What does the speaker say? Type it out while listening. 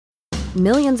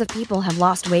Millions of people have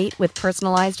lost weight with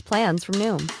personalized plans from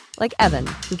Noom. Like Evan,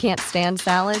 who can't stand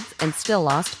salads and still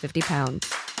lost 50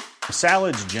 pounds.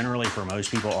 Salads generally for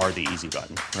most people are the easy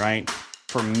button, right?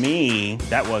 For me,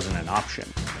 that wasn't an option.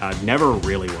 I never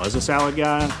really was a salad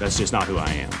guy. That's just not who I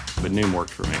am. But Noom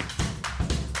worked for me.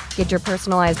 Get your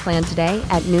personalized plan today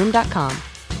at Noom.com.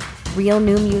 Real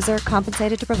Noom user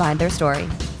compensated to provide their story.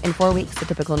 In 4 weeks, the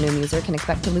typical Noom user can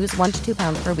expect to lose 1 to 2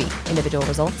 pounds per week. Individual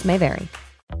results may vary.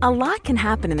 A lot can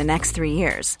happen in the next 3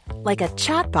 years. Like a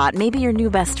chatbot may be your new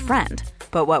best friend.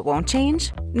 But what won't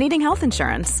change? Needing health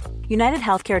insurance. United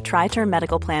Healthcare Tri-Term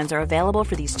Medical Plans are available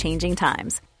for these changing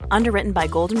times. Underwritten by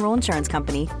Golden Rule Insurance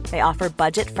Company, they offer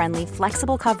budget-friendly,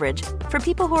 flexible coverage for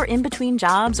people who are in between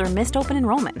jobs or missed open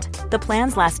enrollment. The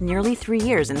plans last nearly 3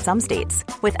 years in some states,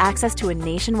 with access to a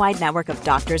nationwide network of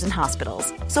doctors and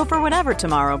hospitals. So for whatever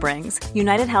tomorrow brings,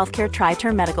 United Healthcare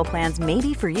Tri-Term Medical Plans may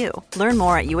be for you. Learn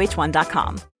more at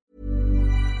uh1.com.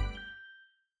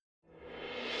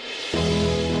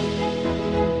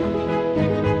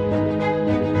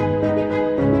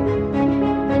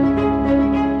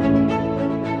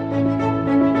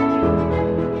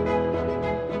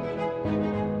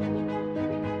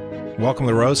 Welcome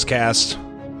to the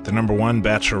Rosecast, the number one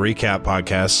Bachelor recap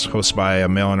podcast, hosted by a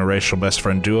male interracial best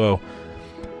friend duo.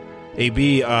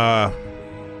 AB,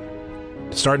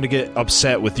 starting to get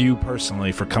upset with you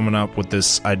personally for coming up with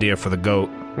this idea for the GOAT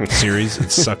series.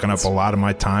 It's sucking up a lot of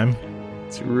my time.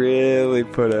 It's really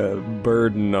put a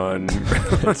burden on.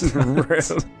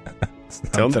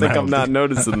 Don't think I'm not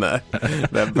noticing that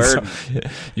burden. So,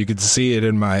 you can see it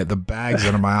in the bags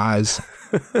under my eyes.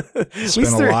 Spend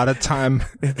a lot of time.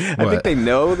 I think they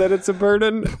know that it's a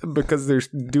burden because they're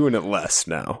doing it less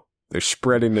now. They're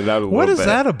spreading it out a little bit. What is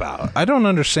that about? I don't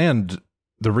understand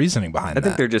the reasoning behind that. I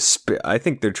think they're just. I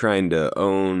think they're trying to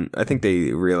own. I think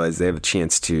they realize they have a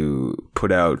chance to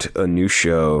put out a new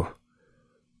show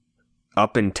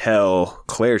up until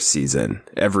Claire's season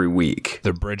every week.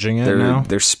 They're bridging it now?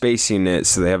 They're spacing it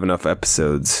so they have enough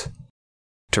episodes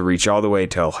to reach all the way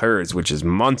till hers, which is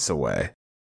months away.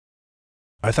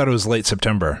 I thought it was late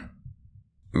September.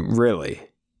 Really?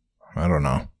 I don't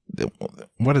know.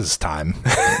 What is time?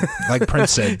 Like Prince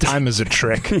said, time is a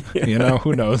trick. Yeah. You know,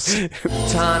 who knows?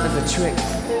 Time is a trick.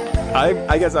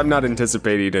 I guess I'm not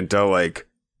anticipating until like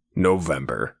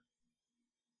November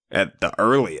at the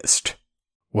earliest.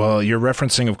 Well, you're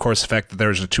referencing, of course, the fact that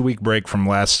there's a 2-week break from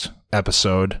last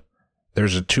episode.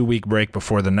 There's a 2-week break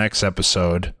before the next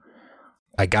episode.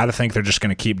 I got to think they're just going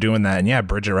to keep doing that. And yeah,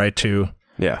 bridge it right to...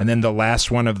 Yeah. And then the last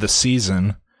one of the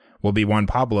season will be Juan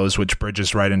Pablo's, which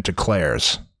bridges right into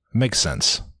Claire's. Makes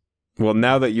sense. Well,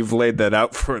 now that you've laid that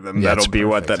out for them, that'll be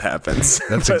what that happens.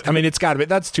 I mean, it's got to be.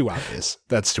 That's too obvious.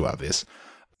 That's too obvious.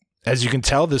 As you can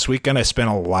tell, this weekend I spent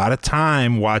a lot of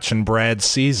time watching Brad's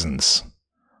seasons.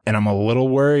 And I'm a little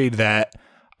worried that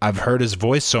I've heard his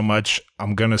voice so much,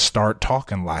 I'm going to start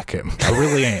talking like him. I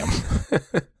really am.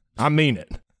 I mean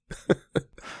it.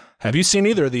 Have you seen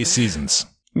either of these seasons?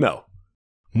 No.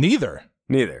 Neither.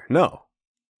 No.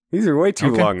 These are way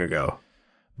too long ago.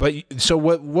 But so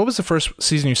what was the first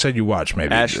season you said you watched?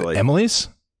 Maybe Ashley. Emily's?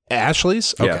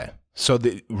 Ashley's? Okay. Yeah. So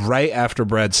right after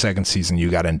Brad's second season, you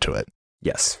got into it.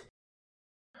 Yes.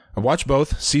 I watched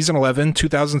both. Season 11,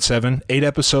 2007, 8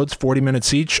 episodes, 40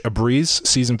 minutes each. A Breeze,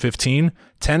 season 15,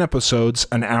 10 episodes,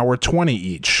 an hour 20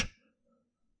 each.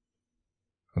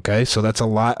 Okay, so that's a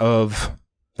lot of...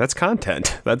 That's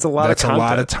content. That's a lot of content. That's a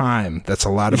lot of time. That's a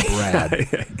lot of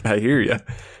Brad. I hear you.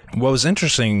 What was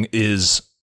interesting is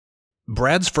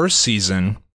Brad's first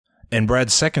season and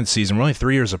Brad's second season were only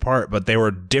 3 years apart, but they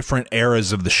were different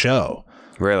eras of the show.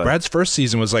 Really? Brad's first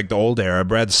season was like the old era.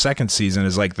 Brad's second season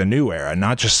is like the new era,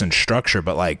 not just in structure,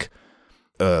 but like,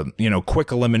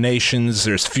 quick eliminations.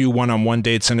 There's few one-on-one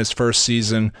dates in his first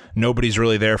season. Nobody's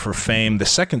really there for fame. The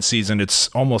second season, it's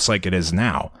almost like it is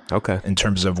now. Okay. In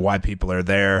terms of why people are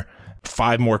there.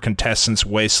 5 more contestants,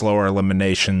 way slower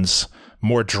eliminations,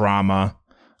 more drama.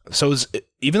 So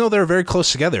even though they were very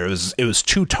close together, it was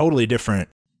 2 totally different.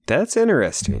 That's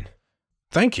interesting.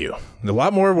 Thank you. A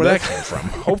lot more where that came from.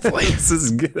 Hopefully, this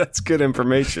is good. That's good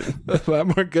information. A lot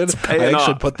more good. It's paying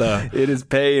off. It is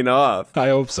paying off. I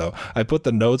hope so. I put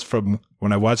the notes from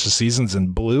when I watched the seasons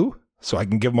in blue, so I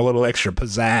can give them a little extra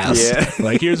pizzazz. Yeah.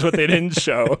 Like here's what they didn't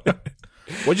show.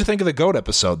 What'd you think of the GOAT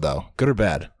episode, though? Good or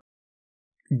bad?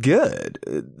 Good.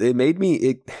 It made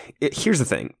me. Here's the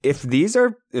thing: if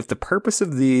the purpose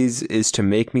of these is to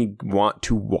make me want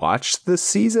to watch the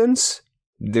seasons,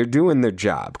 they're doing their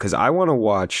job, because I want to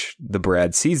watch the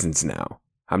Brad seasons now.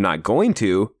 I'm not going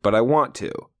to, but I want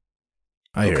to.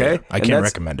 I hear you. I can't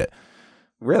recommend it.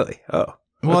 Really? Oh.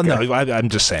 Well, no, I'm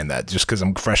just saying that just because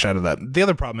I'm fresh out of that. The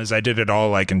other problem is I did it all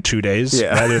like in 2 days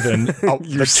rather than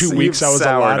the 2 weeks I was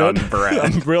allotted.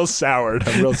 I'm real soured.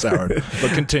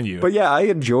 But continue. But yeah, I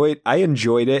enjoyed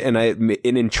it, and it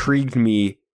intrigued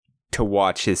me to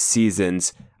watch his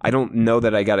seasons. I don't know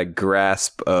that I got a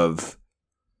grasp of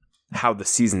how the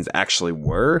seasons actually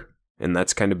were, and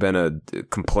that's kind of been a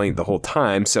complaint the whole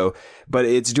time. So, but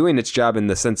it's doing its job in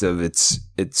the sense of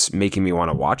it's making me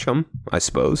want to watch them, I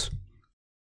suppose.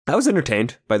 I was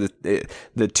entertained by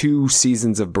the 2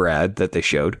 seasons of Brad that they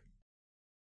showed.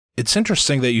 It's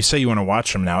interesting that you say you want to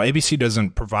watch them now. ABC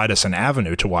doesn't provide us an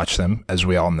avenue to watch them, as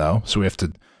we all know, so we have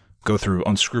to go through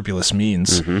unscrupulous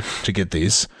means to get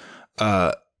these.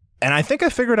 And I think I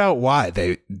figured out why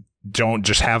they don't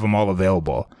just have them all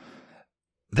available.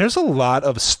 There's a lot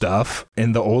of stuff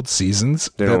in the old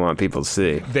seasons they don't want people to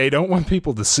see. They don't want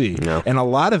people to see. No. And a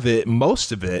lot of it,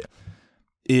 most of it,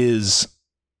 is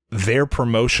their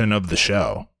promotion of the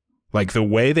show. Like the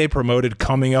way they promoted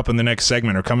coming up in the next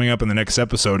segment or coming up in the next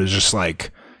episode is just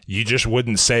like, you just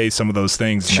wouldn't say some of those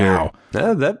things now.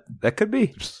 That could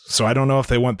be. So I don't know if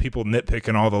they want people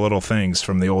nitpicking all the little things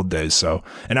from the old days. So,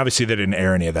 and obviously they didn't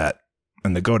air any of that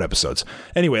in the GOAT episodes.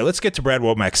 Anyway, let's get to Brad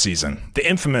Womack's season. The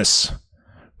infamous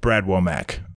Brad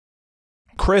Womack.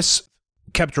 Chris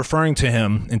kept referring to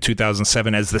him in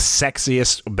 2007 as the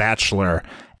sexiest bachelor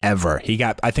ever.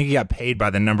 I think he got paid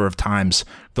by the number of times.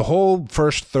 The whole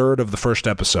first third of the first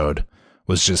episode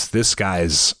was just this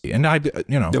guy's, and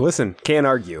listen, can't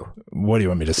argue. What do you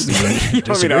want me to say? You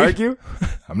want me to argue?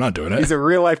 I'm not doing it. He's a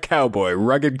real life cowboy,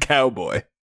 rugged cowboy.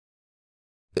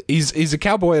 He's a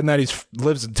cowboy in that he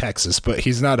lives in Texas, but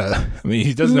he's not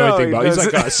he doesn't know anything about it. He's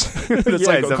like us. It's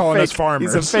like calling us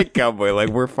farmers. He's a fake cowboy, like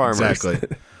we're farmers. Exactly.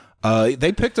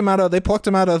 They plucked him out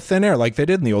of thin air like they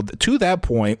did in the old. To that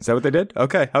point, is that what they did?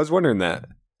 Okay, I was wondering that.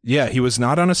 Yeah, he was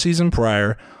not on a season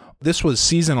prior. This was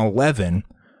season 11.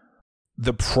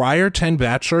 The prior 10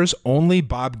 bachelors, only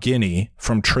Bob Guiney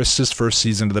from Trista's first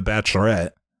season of The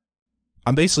Bachelorette.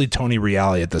 I'm basically Tony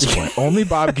Reali at this point. Only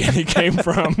Bob Guiney came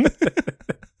from.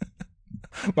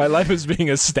 My life is being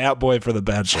a stat boy for The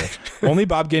Bachelor. Only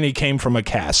Bob Guiney came from a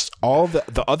cast. All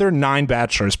the other 9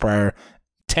 bachelors prior,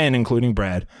 10 including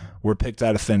Brad, were picked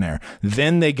out of thin air.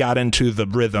 Then they got into the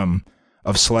rhythm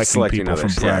of selecting people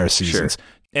others, from prior seasons. Sure.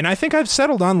 And I think I've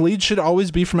settled on leads should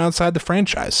always be from outside the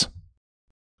franchise.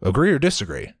 Agree or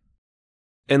disagree?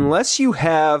 Unless you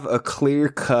have a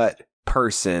clear-cut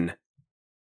person,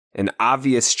 an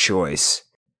obvious choice,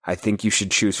 I think you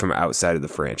should choose from outside of the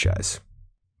franchise.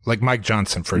 Like Mike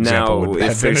Johnson, for example, would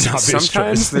have been an obvious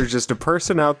sometimes choice. There's just a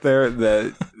person out there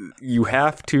that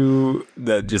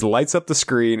that just lights up the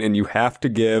screen and you have to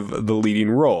give the leading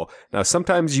role. Now,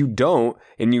 sometimes you don't,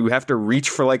 and you have to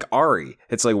reach for like Ari.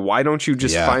 It's like, why don't you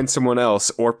just find someone else,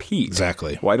 or Pete?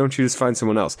 Exactly. Why don't you just find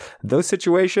someone else? Those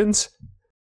situations,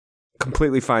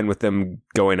 completely fine with them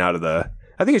going out of the...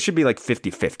 I think it should be like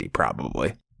 50-50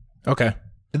 probably. Okay.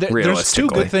 There's 2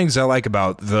 good things I like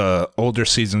about the older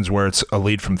seasons where it's a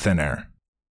lead from thin air.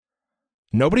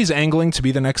 Nobody's angling to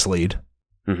be the next lead.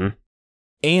 Mm-hmm.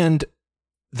 And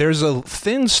there's a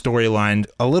thin storyline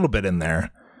a little bit in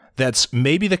there that's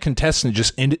maybe the contestant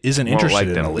just isn't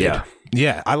interested in the lead.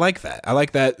 Yeah, I like that. I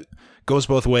like that goes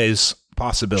both ways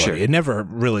possibility. Sure. It never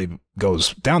really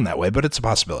goes down that way, but it's a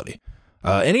possibility.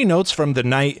 Any notes from the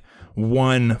night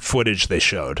 1 footage they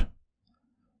showed?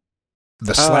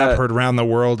 The slap heard around the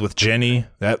world with Jenny.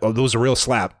 That was a real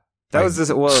slap. That was just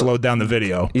slowed down the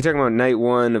video. You talking about night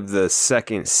 1 of the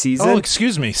second season? Oh,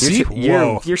 excuse me. See,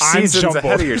 your season's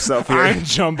ahead of yourself here. I'm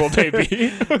jumbled,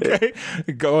 baby. Okay,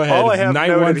 go ahead. All I have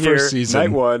night 1 here, first season.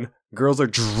 Night 1. Girls are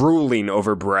drooling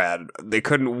over Brad. They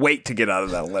couldn't wait to get out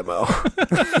of that limo.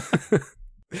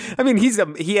 I mean,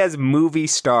 he has movie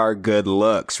star good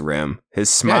looks. Rim.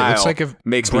 His smile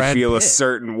makes me feel a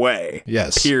certain way.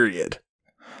 Yes. Period.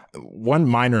 One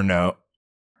minor note.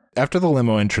 After the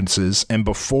limo entrances and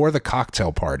before the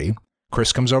cocktail party,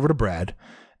 Chris comes over to Brad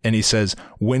and he says,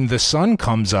 when the sun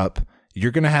comes up,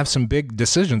 you're going to have some big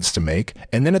decisions to make.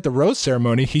 And then at the rose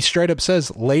ceremony, he straight up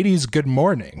says, ladies, good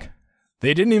morning.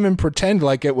 They didn't even pretend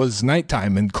like it was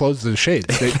nighttime and close the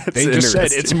shades. They just said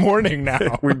it's morning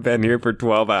now. We've been here for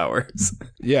 12 hours.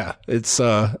 Yeah, it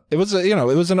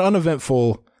was an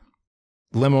uneventful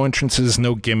limo entrances,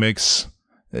 no gimmicks.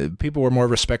 People were more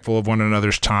respectful of one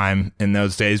another's time in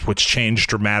those days, which changed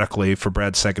dramatically for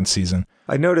Brad's second season.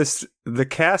 I noticed the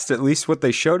cast, at least what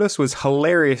they showed us, was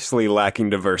hilariously lacking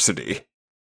diversity.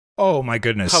 Oh my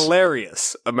goodness.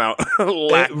 Hilarious amount.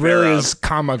 It really is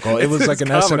comical. It was like an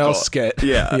SNL skit.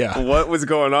 Yeah. What was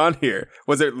going on here?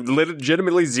 Was it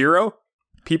legitimately 0?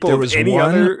 People there of was any one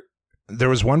other There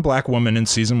was one black woman in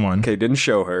season 1. Okay, didn't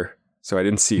show her, so I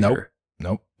didn't see her.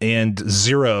 Nope. And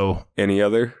 0. Any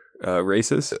other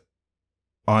races?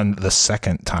 On the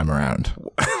second time around.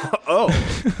 Oh.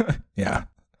 Yeah.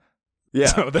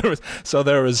 Yeah. So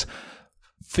there was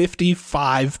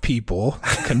 55 people,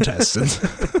 contestants.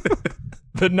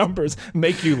 The numbers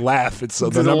make you laugh. It's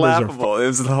laughable. It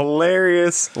was a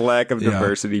hilarious lack of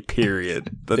diversity,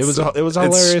 period. It was a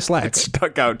hilarious lack. It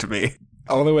stuck out to me.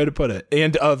 Only way to put it.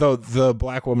 And though the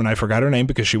black woman, I forgot her name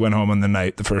because she went home on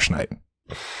the first night.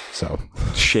 So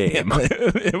shame.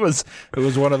 It was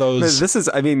one of those. This is,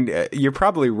 I mean, you're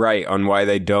probably right on why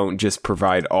they don't just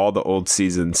provide all the old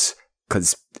seasons,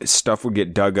 because stuff would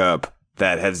get dug up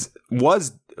that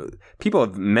people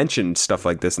have mentioned stuff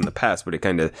like this in the past, but it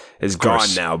kind of is gone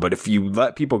now. But if you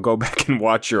let people go back and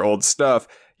watch your old stuff,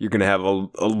 you're going to have a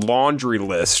laundry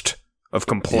list of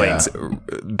complaints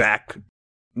back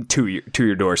to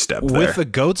your doorstep. With the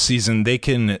GOAT season, they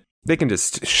can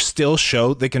just still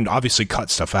show, they can obviously cut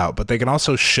stuff out, but they can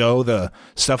also show the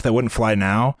stuff that wouldn't fly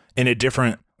now in a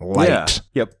different light. Yeah.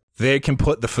 Yep. They can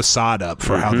put the facade up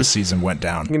for how the season went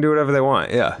down. You can do whatever they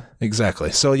want. Yeah. Exactly.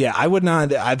 So yeah,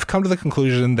 I've come to the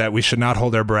conclusion that we should not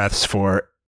hold our breaths for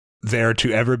there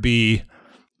to ever be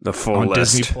the full on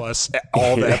list. Disney Plus,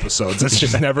 all the episodes. That's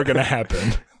just never going to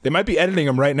happen. They might be editing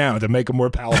them right now to make them more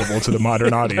palatable to the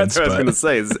modern audience. That's what I was going to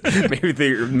say.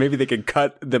 Is maybe they could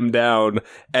cut them down,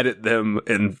 edit them,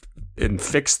 and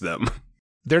fix them.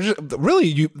 They're just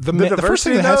really the first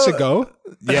thing that has to go.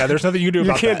 Yeah, there's nothing you can do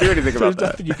about that. You can't do anything about that.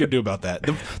 There's nothing you can do about that.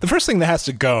 The first thing that has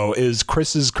to go is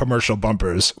Chris's commercial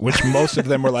bumpers, which most of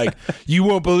them were like, "You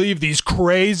won't believe these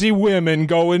crazy women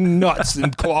going nuts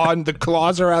and the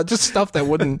claws are out." Just stuff that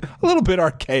wouldn't, a little bit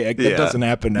archaic. That doesn't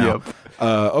happen now.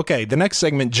 Yep. Okay, the next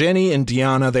segment, Jenny and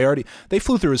Deanna. They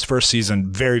flew through his first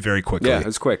season very, very quickly. Yeah, it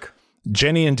was quick.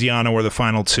 Jenny and Deanna were the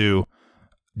final two.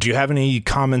 Do you have any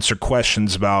comments or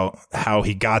questions about how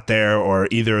he got there or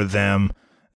either of them?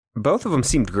 Both of them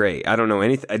seemed great. I don't know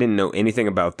anything. I didn't know anything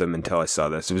about them until I saw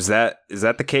this. Is that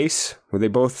the case? Were they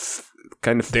both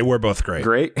kind of? They were both great.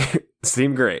 Great,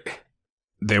 seemed great.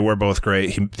 They were both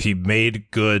great. He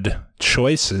made good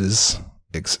choices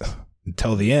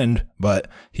until the end, but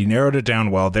he narrowed it down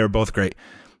well. They were both great.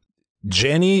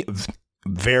 Jenny,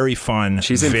 very fun.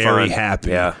 She's very happy.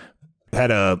 Yeah,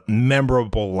 had a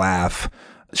memorable laugh.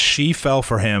 She fell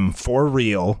for him for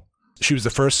real. She was the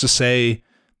first to say,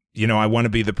 I want to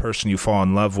be the person you fall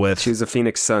in love with. She was a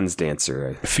Phoenix Suns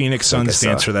dancer. Phoenix Suns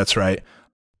dancer, that's right.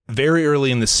 Very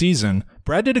early in the season,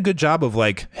 Brad did a good job of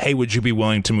like, hey, would you be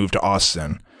willing to move to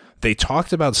Austin? They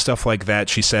talked about stuff like that.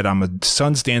 She said, I'm a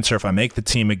Suns dancer. If I make the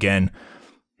team again,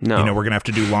 we're going to have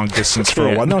to do long distance for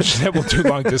a while. No, she said, we'll do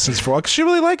long distance for a while because she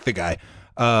really liked the guy.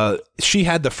 She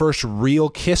had the first real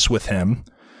kiss with him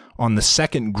on the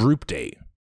second group date.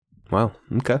 Wow.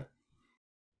 Okay.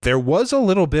 There was a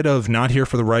little bit of not here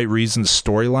for the right reasons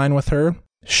storyline with her.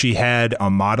 She had a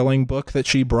modeling book that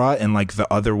she brought, and like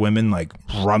the other women like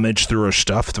rummaged through her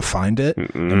stuff to find it,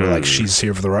 and were like, she's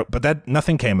here for the right. But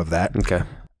nothing came of that. Okay.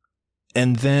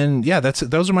 And then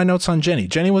those are my notes on Jenny.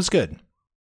 Jenny was good.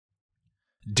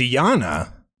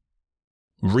 Deanna,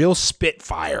 real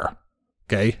spitfire.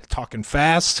 Okay, talking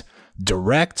fast,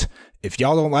 direct. If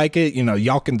y'all don't like it,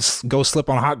 y'all can go slip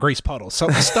on a hot grease puddle. So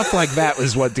stuff like that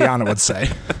is what Deanna would say,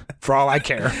 for all I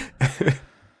care.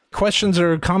 Questions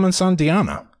or comments on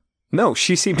Deanna? No,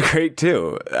 she seemed great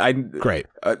too. Great.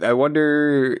 I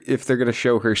wonder if they're going to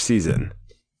show her season.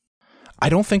 I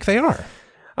don't think they are.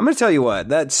 I'm going to tell you what,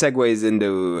 that segues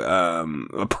into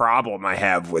a problem I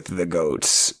have with the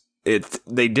GOATs.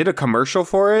 They did a commercial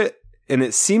for it, and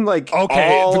it seemed like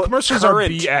the commercials are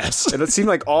BS. And it seemed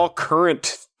like all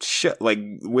current shit, like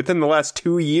within the last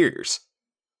 2 years.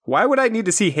 Why would I need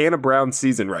to see Hannah Brown's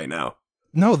season right now?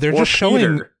 No, they're just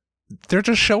showing. They're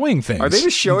just showing things. Are they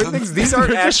just showing things? These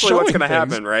aren't actually what's going to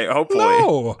happen, right? Hopefully.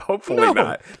 No. Hopefully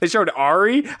not. They showed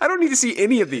Ari. I don't need to see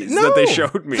any of these that they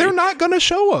showed me. They're not going to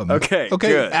show them. Okay,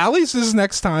 good. Allie's is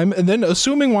next time, and then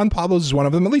assuming Juan Pablo's is one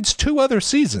of them, at least 2 other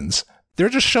seasons. They're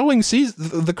just showing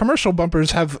the commercial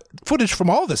bumpers have footage from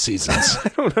all the seasons. I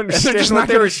don't understand what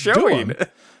they were showing.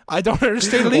 I don't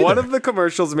understand it either. One of the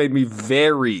commercials made me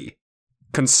very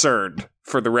concerned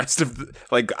for the rest of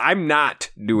I'm not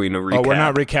doing a recap. Oh, we're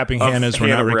not recapping Hannah's. We're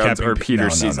not recapping or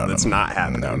Peter's season. That's not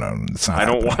happening. No, it's not. I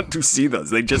don't want to see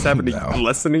those. They just happened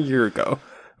less than a year ago.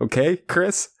 Okay,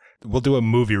 Chris? We'll do a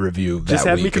movie review that just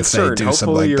have week me concerned.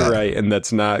 Hopefully you're right, and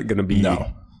that's not going to be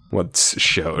No. what's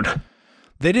showed.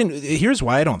 They didn't. Here's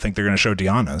why I don't think they're going to show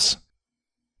Deanna's.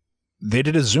 They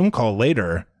did a Zoom call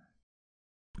later,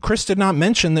 Chris did not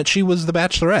mention that she was the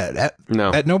Bachelorette.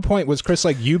 No. At no point was Chris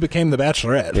like, you became the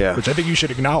Bachelorette, Yeah. which I think you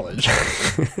should acknowledge.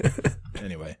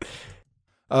 Anyway,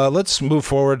 let's move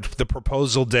forward. The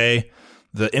proposal day,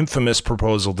 the infamous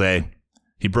proposal day.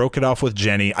 He broke it off with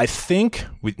Jenny. I think,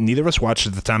 neither of us watched it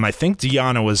at the time, I think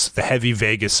Deanna was the heavy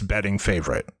Vegas betting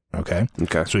favorite. Okay?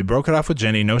 Okay. So he broke it off with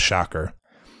Jenny, no shocker.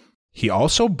 He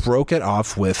also broke it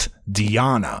off with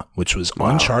Deanna, which was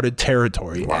uncharted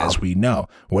territory, as we know.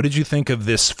 What did you think of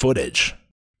this footage?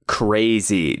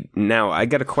 Crazy. Now, I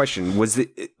got a question. Was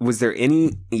there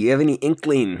any, you have any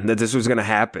inkling that this was going to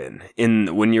happen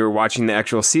when you were watching the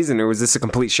actual season, or was this a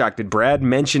complete shock? Did Brad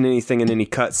mention anything in any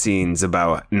cutscenes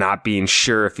about not being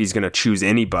sure if he's going to choose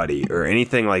anybody or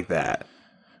anything like that?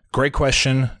 Great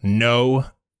question. No.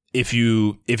 If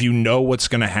you know what's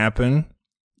going to happen,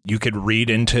 you could read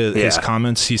into his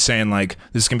comments. He's saying like,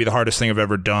 this is going to be the hardest thing I've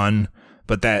ever done,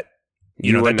 but that,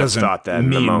 you know, that doesn't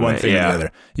mean one thing or the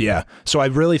other. Yeah. So I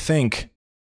really think,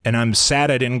 and I'm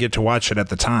sad I didn't get to watch it at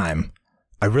the time,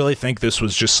 I really think this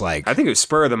was just like, I think it was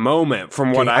spur of the moment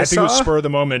from what I saw. I think it was spur of the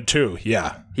moment too.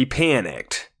 Yeah. He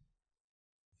panicked.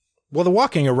 Well, the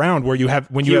walking around where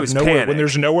when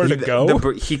there's nowhere to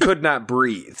go. He could not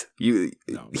breathe.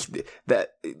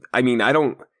 I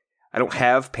don't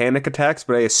have panic attacks,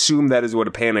 but I assume that is what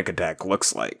a panic attack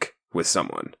looks like with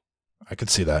someone. I could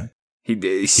see that.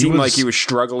 He seemed like he was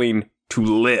struggling to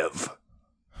live.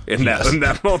 In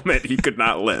that moment, he could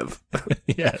not live.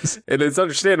 Yes. And it's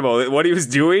understandable. What he was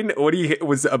doing, what he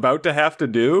was about to have to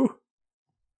do,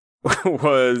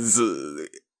 was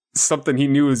something he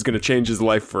knew was going to change his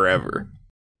life forever.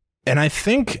 And I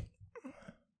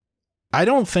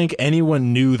don't think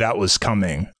anyone knew that was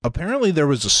coming. Apparently there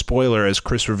was a spoiler, as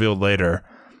Chris revealed later,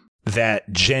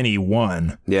 that Jenny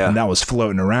won. Yeah. And that was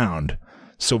floating around.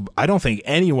 So I don't think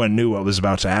anyone knew what was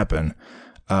about to happen.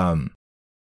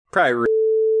 Probably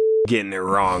getting it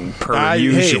wrong per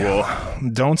usual. Hey,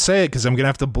 don't say it because I'm going to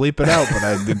have to bleep it out, but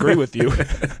I agree with you.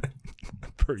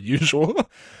 Per usual.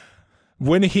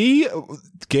 When he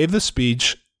gave the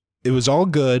speech, it was all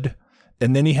good.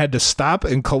 And then he had to stop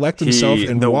and collect himself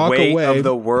and walk away. The weight of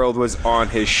the world was on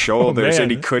his shoulders,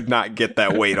 and he could not get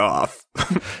that weight off.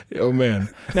 Oh, man.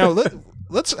 Now,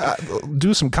 let's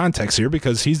do some context here,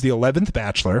 because he's the 11th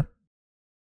Bachelor.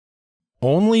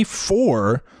 Only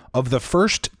 4 of the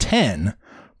first 10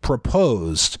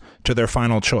 proposed to their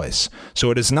final choice. So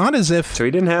it is not as if... So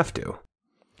he didn't have to.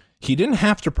 He didn't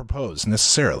have to propose,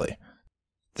 necessarily.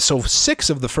 So 6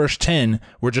 of the first 10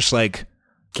 were just like...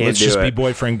 Let's just be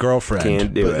boyfriend, girlfriend.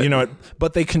 Can't do it. You know,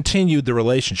 but they continued the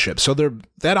relationship. So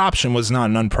that option was not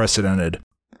an unprecedented.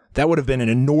 That would have been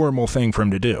a normal thing for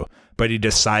him to do. But he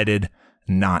decided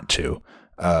not to.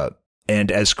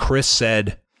 And as Chris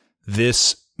said,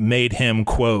 this made him,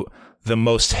 quote, the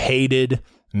most hated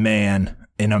man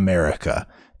in America,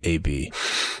 AB.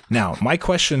 Now, my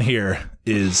question here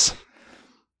is,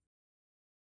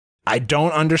 I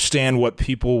don't understand what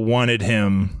people wanted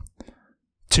him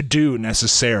to do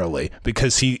necessarily,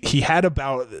 because he had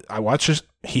about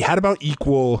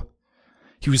equal,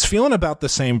 he was feeling about the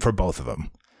same for both of them.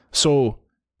 So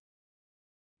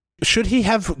should he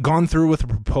have gone through with a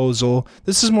proposal?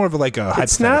 This is more of like a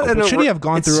hypothetical. Should he have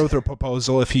gone through with a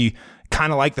proposal if he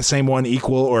kind of liked the same one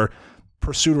equal, or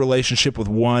pursued a relationship with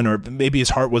one, or maybe his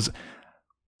heart was,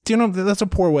 do you know, that's a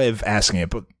poor way of asking it,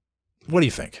 but what do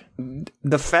you think?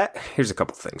 Here's a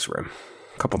couple things, Rim.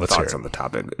 A couple of thoughts on the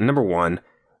topic. Number one,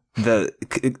 the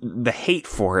hate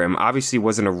for him obviously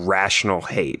wasn't a rational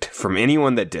hate from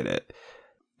anyone that did it,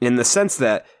 in the sense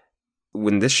that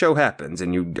when this show happens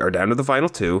and you are down to the final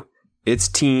 2, it's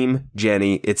Team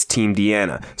Jenny, it's Team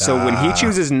Deanna. So when he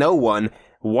chooses no one,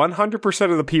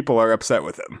 100% of the people are upset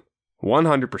with him.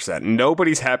 100%.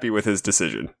 Nobody's happy with his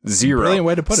decision. 0. Brilliant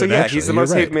way to put it. Yeah, actually, he's the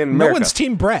most hated man in America. No one's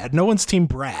Team Brad. No one's Team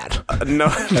Brad. No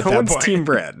one's Team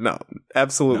Brad. No,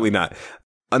 absolutely not.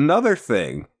 Another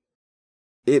thing,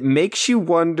 it makes you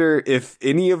wonder if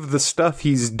any of the stuff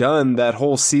he's done that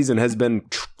whole season has been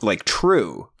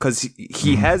true, because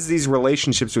he has these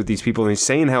relationships with these people and he's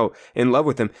saying how in love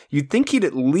with them. You'd think he'd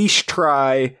at least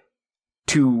try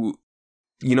to,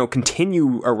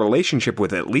 continue a relationship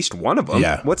with at least one of them.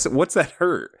 Yeah. What's that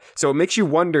hurt? So it makes you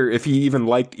wonder if he even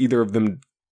liked either of them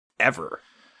ever.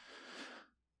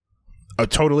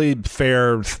 Totally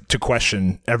fair to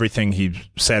question everything he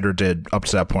said or did up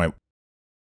to that point.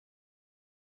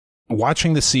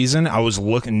 Watching the season, I was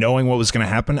knowing what was going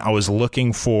to happen. I was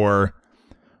looking for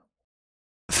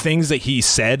things that he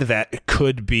said that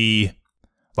could be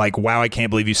like, wow, I can't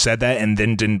believe you said that, and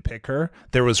then didn't pick her.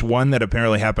 There was one that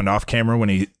apparently happened off camera when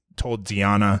he told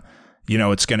Deanna,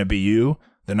 it's going to be you.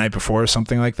 the night before or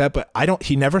something like that. But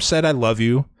he never said I love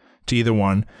you to either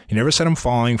one. He never said I'm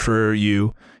falling for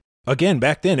you. Again,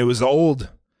 back then it was the old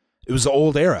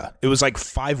era. It was like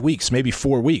 5 weeks, maybe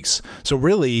 4 weeks. So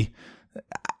really,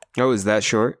 Oh, is that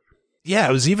short? yeah,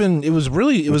 it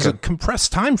was a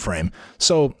compressed time frame.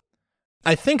 So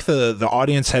I think the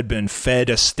audience had been fed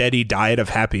a steady diet of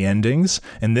happy endings,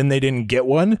 and then they didn't get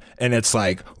one, and it's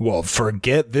like, well,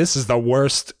 forget this is the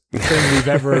worst thing we've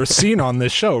ever seen on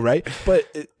this show, right? But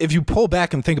if you pull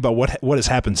back and think about what has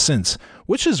happened since,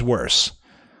 which is worse?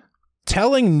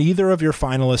 Telling neither of your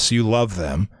finalists you love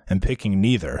them and picking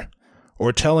neither,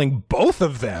 or telling both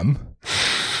of them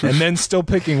and then still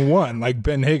picking one like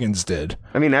Ben Higgins did.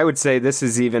 I mean, I would say this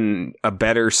is even a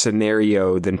better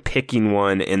scenario than picking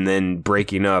one and then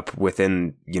breaking up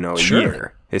within, a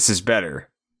year. This is better.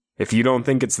 If you don't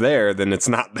think it's there, then it's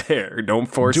not there. Don't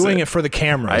force Doing it for the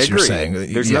cameras, I agree. you're saying.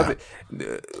 There's nothing.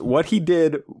 What he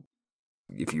did,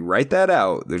 if you write that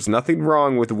out, there's nothing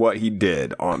wrong with what he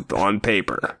did on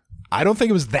paper. I don't think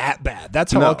it was that bad.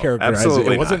 That's how I'll characterize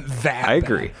it. It wasn't that I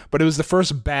agree. bad, but it was the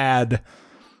first bad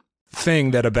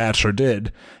thing that a Bachelor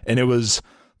did, and it was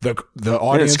the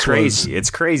audience. It's crazy. It's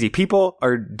crazy. People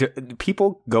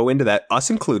go into that, us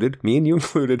included, me and you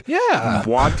included. Yeah,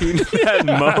 wanting that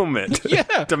moment.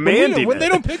 Yeah, demanding. When they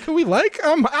don't pick who we like,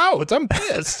 I'm out. I'm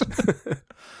pissed.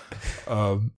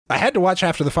 I had to watch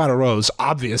After the Final Rose.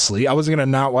 Obviously, I wasn't going to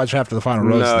not watch After the Final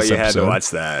Rose. No, this you episode. had to watch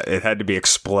that. It had to be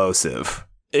explosive.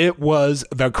 It was,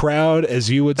 the crowd, as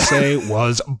you would say,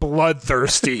 was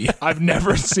bloodthirsty. I've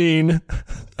never seen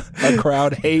a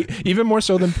crowd hate, even more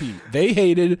so than Pete. They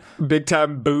hated. Big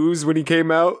time booze when he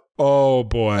came out. Oh,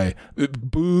 boy.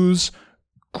 Booze.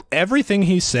 Everything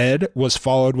he said was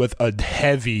followed with a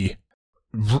heavy,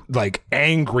 like,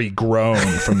 angry groan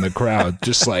from the crowd.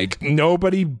 Just like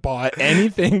nobody bought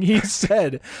anything he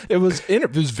said. It was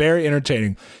very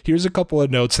entertaining. Here's a couple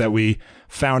of notes that we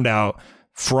found out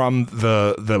from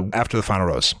the After the Final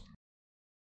Rose.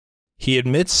 He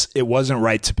admits it wasn't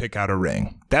right to pick out a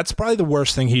ring. That's probably the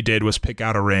worst thing he did, was pick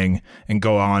out a ring and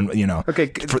go on,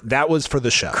 Okay, that was for the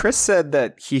show. Chris said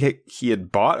that he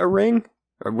had bought a ring.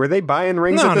 Were they buying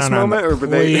rings at this moment? Or were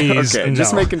Please, they? Okay,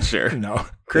 just making sure. No,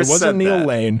 Chris it wasn't said Neil that.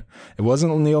 Lane. It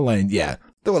wasn't Neil Lane. Yeah,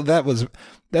 well,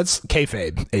 that's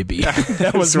kayfabe. AB.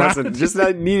 That was not.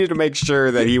 I needed to make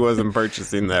sure that he wasn't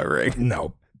purchasing that ring.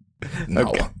 No.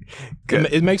 Okay.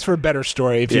 Good. It makes for a better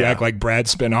story if you Yeah. act like Brad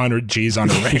spent 100 G's on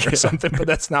a ring or something, but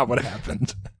that's not what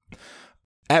happened.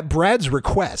 At Brad's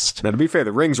request. Now, to be fair,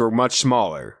 the rings were much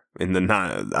smaller in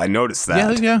the I noticed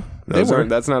that. Yeah.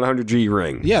 That's not a 100G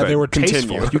ring. Yeah, but they were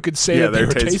continue. tasteful. You could say that they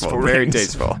were tasteful Very rings.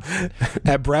 tasteful.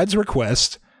 At Brad's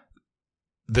request,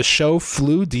 the show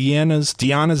flew Deanna's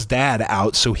dad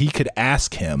out so he could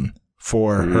ask him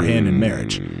for her hand in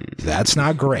marriage. That's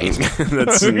not great.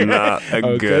 That's not a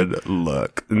Okay. good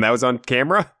look. And that was on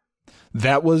camera?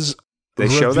 That was They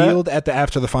show that? revealed at the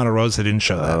After the Final Rose. They didn't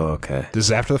show that. Oh, okay. This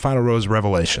is After the Final Rose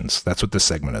Revelations. That's what this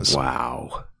segment is.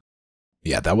 Wow.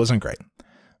 Yeah, that wasn't great.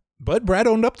 But Brad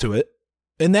owned up to it.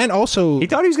 And then also... He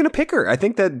thought he was going to pick her. I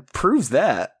think that proves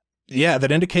that. Yeah,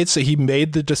 that indicates that he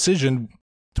made the decision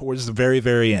towards the very,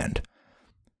 very end.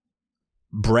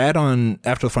 Brad on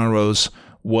After the Final Rose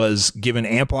was given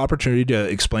ample opportunity to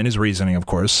explain his reasoning, of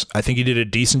course. I think he did a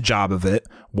decent job of it.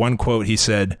 One quote, he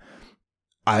said,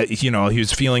 he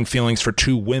was feeling feelings for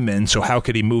two women, so how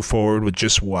could he move forward with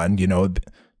just one?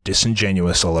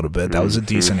 Disingenuous a little bit. That was a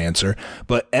decent answer.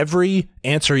 But every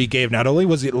answer he gave, not only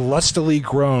was it lustily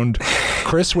groaned,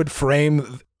 Chris would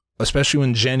frame, especially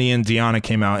when Jenny and Deanna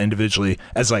came out individually,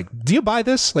 as like, do you buy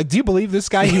this? Like, do you believe this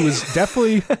guy? He was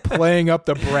definitely playing up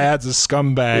the Brad's a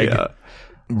scumbag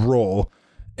role.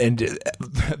 And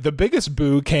the biggest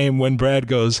boo came when Brad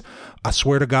goes, I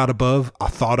swear to God above, I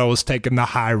thought I was taking the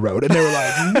high road. And they were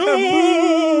like,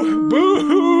 no,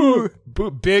 boo, boo,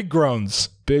 big groans.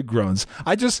 It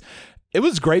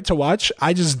was great to watch.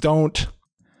 I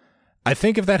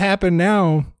think if that happened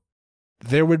now,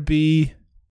 there would be...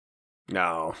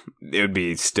 No, it would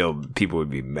be still, people would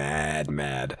be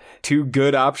mad. Two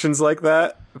good options like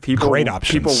that. Great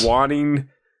options. People wanting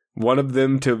one of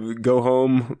them to go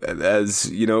home as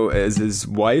his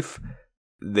wife,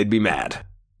 they'd be mad.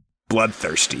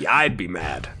 Bloodthirsty. I'd be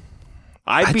mad.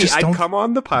 I'd come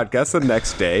on the podcast the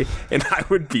next day and I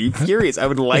would be furious. I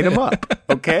would light him up.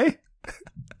 Okay?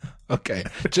 Okay.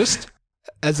 Just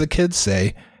as the kids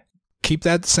say, keep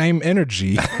that same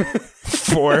energy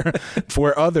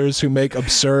for others who make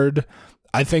absurd.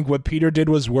 I think what Peter did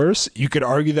was worse. You could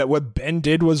argue that what Ben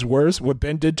did was worse. What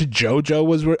Ben did to JoJo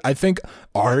was worse. I think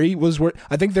Ari was worse.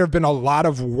 I think there have been a lot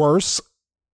of worse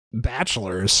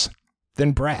bachelors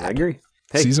than Brad. I agree.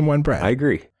 Season 1 Brad. I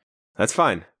agree. That's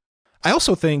fine. I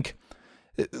also think,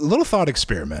 a little thought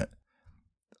experiment.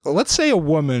 Let's say a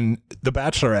woman, the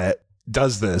Bachelorette,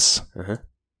 does this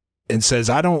and says,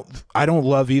 I don't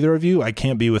love either of you. I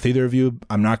can't be with either of you.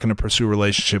 I'm not going to pursue a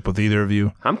relationship with either of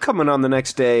you. I'm coming on the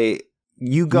next day.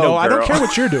 You go, No, girl. I don't care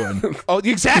what you're doing. Oh,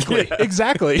 exactly. Yeah.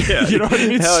 Exactly. Yeah. You know what I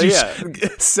mean? Hell yeah.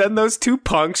 Send those two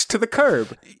punks to the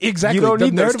curb. Exactly. You don't the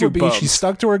need those narrative two would be bums. she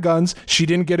stuck to her guns. She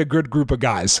didn't get a good group of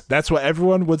guys. That's what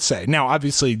everyone would say. Now,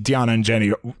 obviously, Deanna and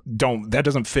Jenny don't. That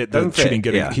doesn't fit. Doesn't She fit, didn't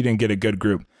get. yeah. He didn't get a good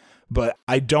group. But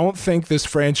I don't think this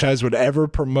franchise would ever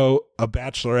promote a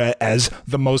Bachelorette as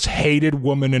the most hated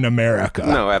woman in America.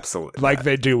 No, absolutely. like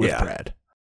they do with Yeah. Brad.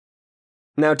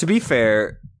 Now, to be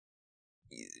fair,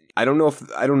 I don't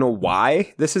know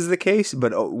why this is the case,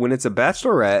 but when it's a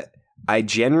Bachelorette, I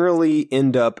generally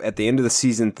end up at the end of the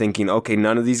season thinking, okay,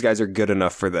 none of these guys are good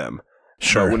enough for them.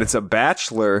 Sure. But when it's a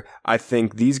Bachelor, I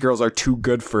think these girls are too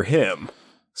good for him.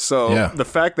 So Yeah. the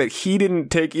fact that he didn't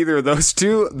take either of those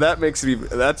two, that makes me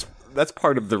that's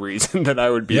part of the reason that I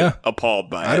would be Yeah. appalled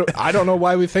by it. I don't know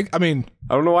why we think. I mean,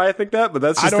 I don't know why I think that, but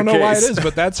that's just I don't the know case. why it is,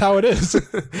 but that's how it is.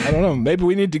 I don't know. Maybe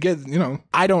we need to get,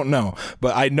 I don't know.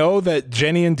 But I know that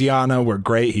Jenny and Deanna were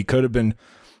great. He could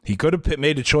have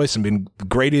made a choice and been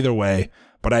great either way.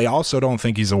 But I also don't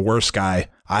think he's a worse guy.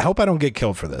 I hope I don't get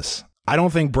killed for this. I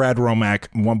don't think Brad Romack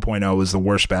 1.0 is the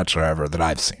worst Bachelor ever that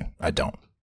I've seen. I don't.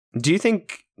 Do you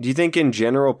think in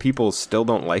general people still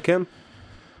don't like him?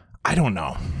 I don't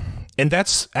know. And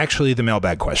that's actually the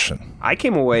mailbag question. I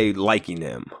came away liking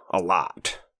him a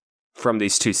lot from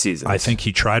these two seasons. I think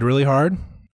he tried really hard.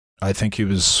 I think he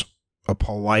was a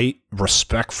polite,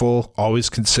 respectful, always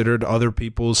considered other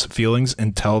people's feelings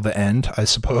until the end, I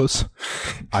suppose.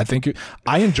 I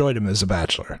enjoyed him as a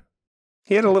Bachelor.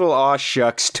 he had a little aw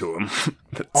shucks to him.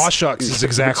 Aw shucks is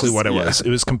exactly what it was. It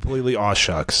was completely aw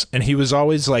shucks. And he was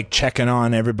always like checking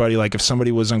on everybody. Like if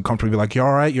somebody was uncomfortable, he'd be like, you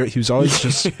all right? He was always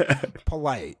just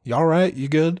polite. You all right? You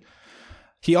good?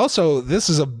 He also, this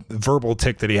is a verbal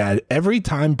tick that he had. Every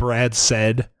time Brad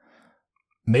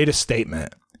made a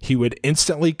statement, he would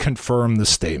instantly confirm the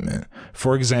statement.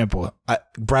 For example,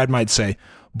 Brad might say,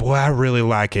 boy, I really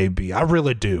like AB. I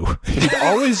really do. He'd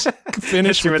always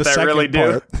finish with the second really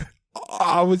do. part.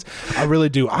 I really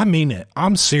do. I mean it.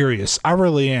 I'm serious. I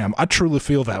really am. I truly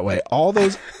feel that way. All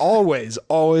those, always,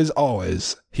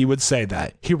 he would say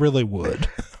that. He really would.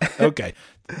 Okay.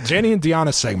 Jenny and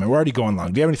Deanna segment. We're already going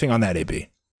long. Do you have anything on that, AB?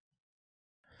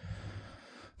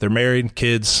 They're married,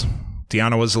 kids.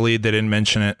 Deanna was the lead. They didn't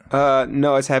mention it.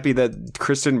 No, I was happy that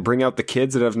Chris didn't bring out the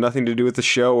kids that have nothing to do with the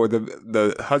show or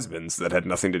the husbands that had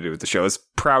nothing to do with the show. I was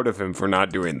proud of him for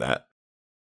not doing that.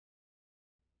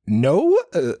 No,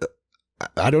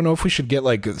 I don't know if we should get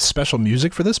like special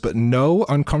music for this, but no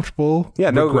uncomfortable,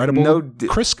 regrettable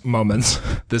Chris moments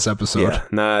this episode.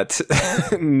 Yeah,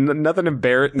 nothing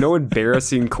no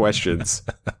embarrassing questions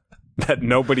that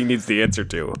nobody needs the answer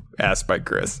to asked by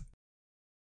Chris.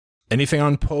 Anything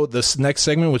on this next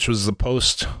segment, which was the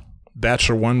post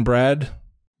Bachelor 1 Brad?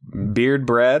 Beard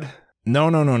Brad? No,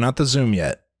 not the Zoom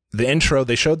yet. The intro,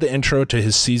 they showed the intro to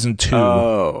his season 2.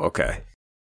 Oh, okay.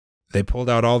 They pulled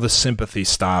out all the sympathy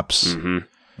stops. Mm-hmm.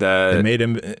 They made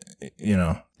him,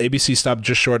 ABC stopped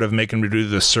just short of making him do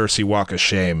the Cersei walk of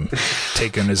shame,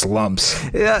 taking his lumps.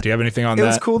 Yeah. Do you have anything on that? It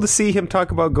was cool to see him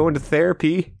talk about going to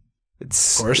therapy. Of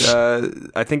course.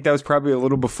 I think that was probably a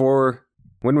little before.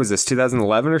 When was this?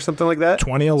 2011 or something like that?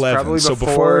 2011. Probably so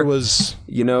before it was,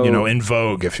 in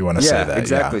vogue, if you want to say that.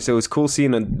 Exactly. Yeah. So it was cool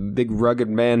seeing a big rugged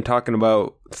man talking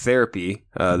about therapy.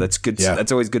 That's good. Yeah.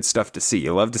 That's always good stuff to see.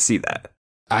 You love to see that.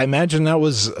 I imagine that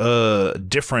was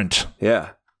different.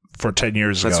 Yeah. For 10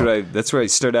 years ago. That's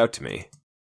what stood out to me.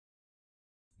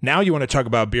 Now you want to talk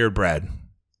about Beard Brad.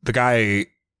 The guy,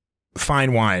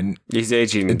 fine wine. He's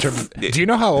aging. Do you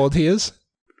know how old he is?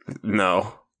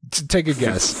 No. Take a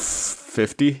guess.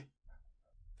 50?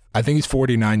 I think he's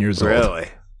 49 years old. Really?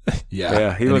 Yeah.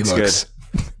 Yeah, he looks good.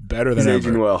 Better than he's ever.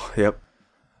 Aging well. Yep.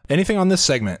 Anything on this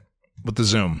segment with the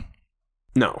Zoom?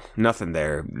 No, nothing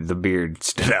there. The beard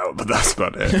stood out, but that's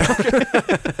about it.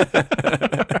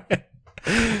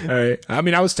 All right. I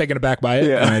mean, I was taken aback by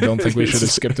it, and I don't think we should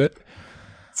have skipped it.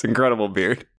 It's incredible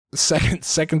beard.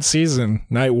 Second season,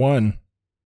 night 1.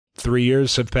 3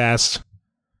 years have passed.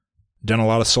 Done a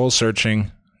lot of soul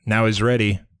searching. Now he's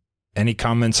ready. Any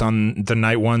comments on the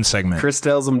night 1 segment? Chris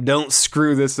tells him, don't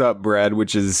screw this up, Brad,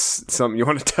 which is something you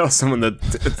want to tell someone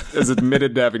that is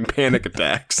admitted to having panic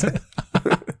attacks.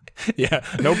 Yeah,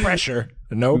 no pressure.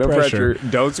 No pressure.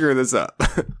 Don't screw this up.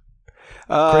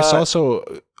 Chris also...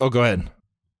 Oh, go ahead.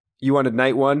 You wanted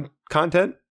night 1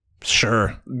 content?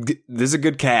 Sure. This is a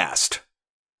good cast.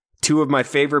 two of my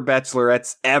favorite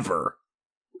bachelorettes ever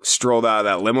strolled out of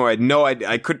that limo.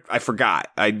 I forgot.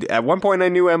 At one point I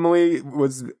knew Emily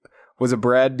was a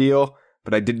Brad deal,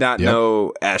 but I did not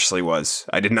know Ashley was.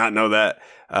 I did not know that.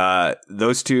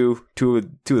 Those two of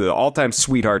the all-time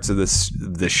sweethearts of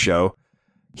this show.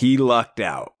 He lucked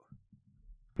out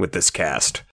with this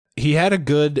cast. He had I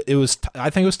think it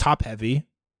was top heavy.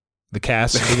 The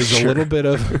cast. It was a little bit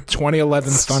of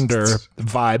 2011 Thunder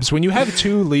vibes. When you have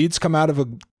two leads come out of a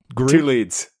group, two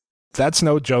leads, that's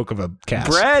no joke of a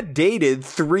cast. Brad dated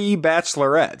 3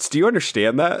 bachelorettes. Do you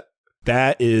understand that?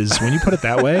 That is, when you put it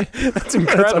that way, that's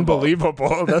incredible. That's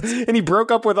unbelievable. And he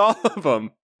broke up with all of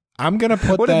them. I'm going to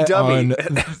put that on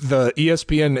the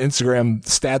ESPN Instagram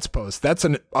stats post. That's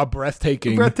a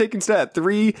breathtaking stat.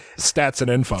 3 stats and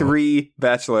info. 3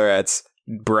 bachelorettes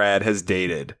Brad has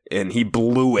dated, and he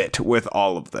blew it with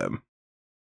all of them.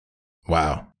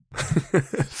 Wow.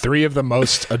 3 of the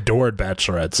most adored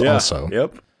bachelorettes also.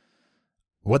 Yep.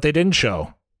 What they didn't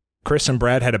show, Chris and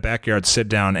Brad had a backyard sit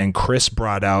down, and Chris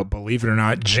brought out, believe it or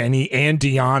not, Jenny and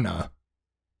Deanna.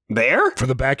 There? For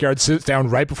the backyard sit down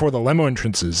right before the limo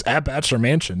entrances at Bachelor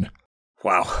Mansion.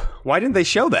 Wow. Why didn't they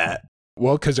show that?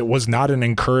 Well, because it was not an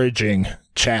encouraging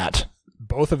chat.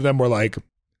 Both of them were like,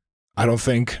 I don't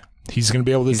think he's going to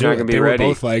be able to do it. They were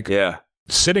both like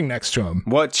sitting next to him.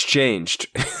 What's changed?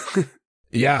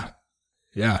 Yeah.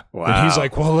 Wow. And he's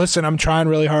like, well, listen, I'm trying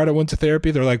really hard. I went to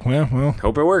therapy. They're like, well,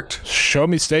 hope it worked. Show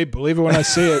me state. Believe it when I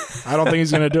see it. I don't think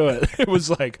he's going to do it. It was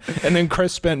like, and then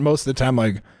Chris spent most of the time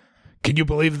like, can you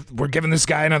believe we're giving this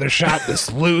guy another shot,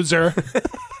 this loser?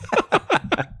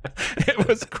 It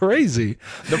was crazy.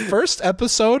 The first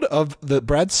episode of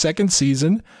Brad's second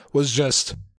season was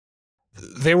just,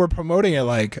 they were promoting it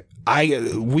like,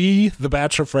 we, the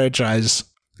Bachelor franchise,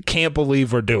 can't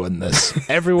believe we're doing this.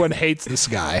 Everyone hates this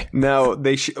guy. Now,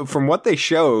 from what they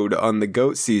showed on the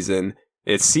GOAT season,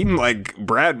 it seemed like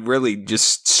Brad really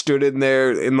just stood in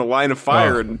there in the line of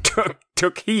fire and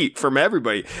took heat from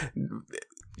everybody.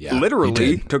 Yeah,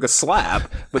 literally took a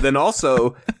slap, but then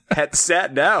also had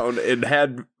sat down and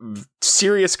had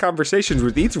serious conversations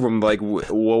with each of them like,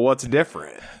 well, what's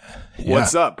different? Yeah.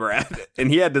 What's up, Brad?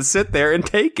 And he had to sit there and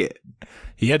take it.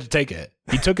 He had to take it.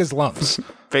 He took his lumps.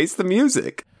 Face the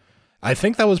music. I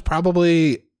think that was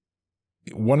probably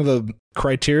one of the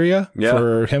criteria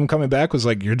for him coming back was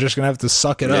like, you're just going to have to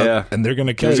suck it up and they're going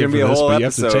to kill you for this, but you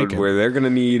have to take it. Where they're going to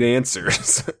need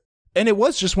answers. And it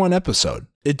was just one episode.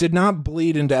 It did not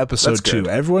bleed into episode 2.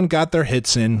 Everyone got their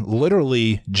hits in.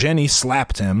 Literally, Jenny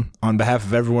slapped him on behalf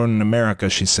of everyone in America,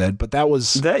 she said. But that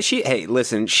was... Hey,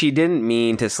 listen, she didn't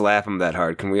mean to slap him that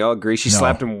hard. Can we all agree? She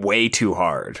slapped him way too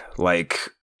hard. Like,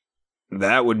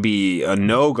 that would be a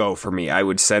no-go for me. I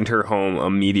would send her home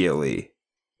immediately.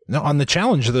 No, on the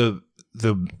challenge, the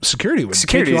security would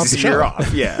take you off the show. You're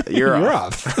off. Yeah, you're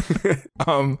off.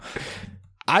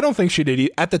 I don't think she did.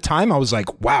 At the time, I was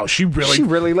like, wow, she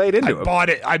really laid into him.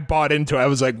 I bought into it. I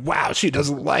was like, wow, she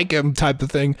doesn't like him type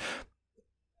of thing.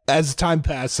 As time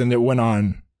passed and it went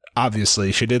on,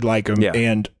 obviously, she did like him. Yeah.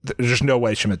 And there's just no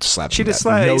way she meant to slap him. She just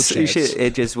slapped. No chance.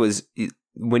 It just was,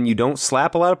 when you don't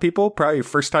slap a lot of people, probably the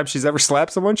first time she's ever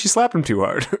slapped someone, she slapped him too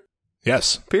hard.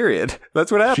 Yes. Period.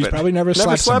 That's what happened. She's probably never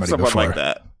slapped someone before. Like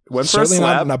that. Went Certainly for a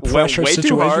slap, not in a pressure went way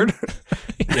situation. Too hard.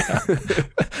 Yeah.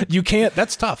 You can't.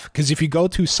 That's tough because if you go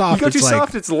too soft,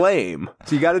 it's lame.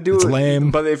 So you got to do it.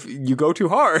 Lame. But if you go too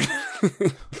hard,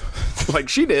 like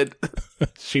she did,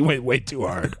 she went way too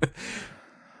hard.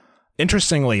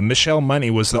 Interestingly, Michelle Money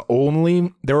was the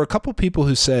only. There were a couple people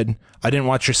who said, I didn't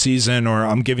watch your season or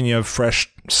I'm giving you a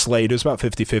fresh slate. It was about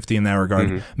 50-50 in that regard.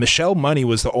 Mm-hmm. Michelle Money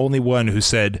was the only one who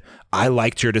said, I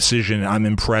liked your decision. I'm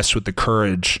impressed with the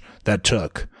courage that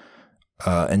took.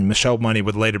 And Michelle Money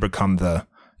would later become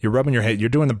you're rubbing your head. You're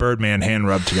doing the Birdman hand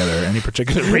rub together. Any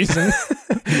particular reason?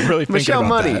 You're really thinking Michelle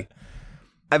about Money.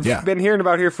 That? I've been hearing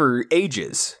about her for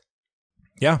ages.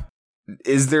 Yeah.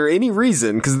 Is there any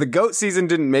reason? Because the GOAT season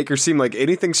didn't make her seem like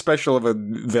anything special of a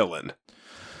villain.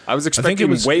 I was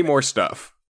expecting way more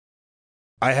stuff.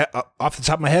 Off the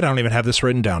top of my head, I don't even have this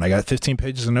written down. I got 15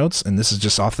 pages of notes, and this is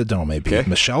just off the dome, maybe. Okay.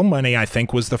 Michelle Money, I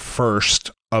think, was the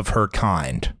first of her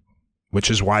kind,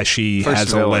 which is why she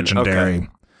has a legendary. Okay.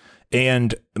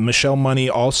 And Michelle Money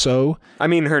also... I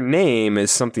mean, her name is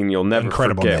something you'll never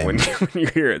forget when you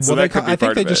hear it. So I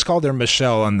think they just called her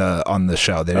Michelle on the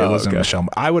show. It wasn't Michelle.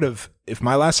 I would have... If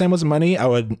my last name was Money, I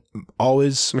would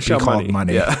always be called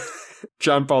Money. Yeah.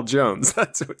 John Paul Jones.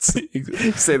 That's what say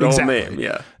the whole name.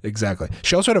 Yeah. Exactly.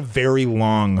 She also had a very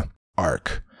long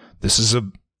arc. This is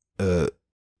a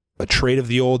trait of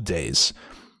the old days.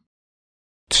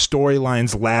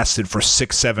 Storylines lasted for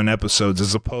 6-7 episodes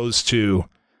as opposed to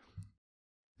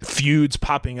feuds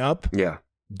popping up. Yeah.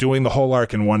 Doing the whole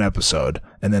arc in one episode,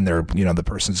 and then the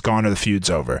person's gone or the feud's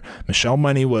over. Michelle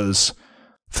Money was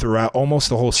throughout almost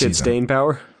the whole season. She had staying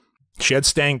power? She had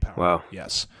staying power. Wow.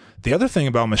 Yes. The other thing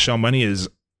about Michelle Money is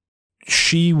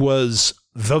she was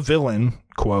the villain,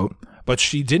 quote, but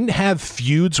she didn't have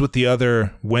feuds with the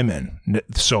other women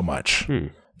so much.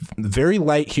 Very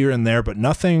light here and there, but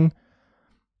nothing,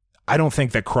 I don't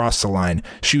think, that crossed the line.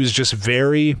 She was just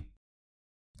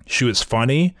she was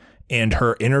funny, and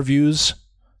her interviews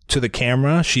to the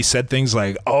camera, she said things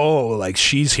like, oh, like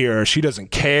she's here, she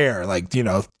doesn't care, like,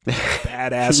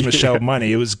 badass Michelle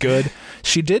Money. It was good.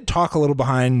 She did talk a little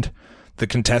behind the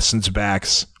contestants'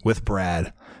 backs with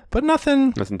Brad, but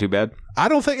nothing too bad. I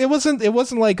don't think it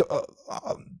wasn't like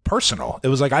personal. It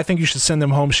was like, I think you should send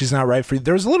them home, she's not right for you.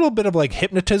 There was a little bit of like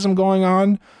hypnotism going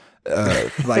on,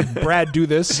 like, Brad, do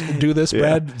this,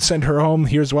 Brad, send her home,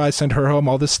 here's why, send her home,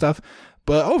 all this stuff.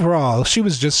 But overall, she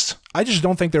was I just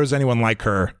don't think there was anyone like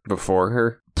her before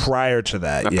her, prior to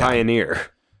that. A pioneer.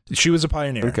 She was a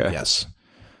pioneer. Okay. Yes.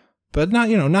 But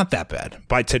not that bad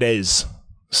by today's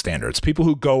standards. People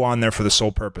who go on there for the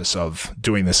sole purpose of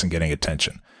doing this and getting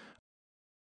attention.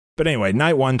 But anyway,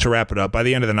 night one, to wrap it up, by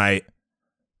the end of the night,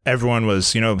 everyone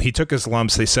was, he took his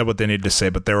lumps. They said what they needed to say,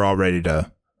 but they're all ready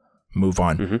to move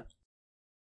on. Mm-hmm.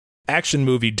 Action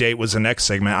movie date was the next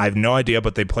segment. I have no idea,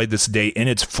 but they played this date in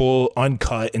its full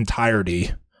uncut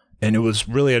entirety, and it was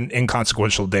really an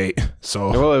inconsequential date. So,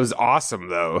 well, it was awesome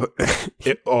though.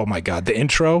 Oh my God, the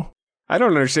intro. I don't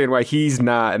understand why he's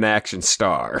not an action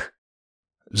star.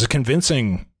 It was a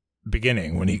convincing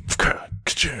beginning when he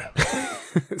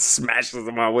smashes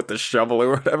them out with the shovel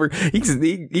or whatever. He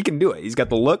can do it. He's got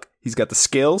the look. He's got the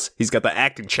skills. He's got the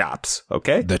acting chops.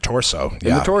 Okay, the torso.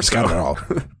 Yeah, the torso. He's got it all.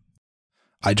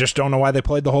 I just don't know why they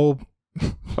played the whole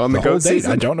on the whole goat date.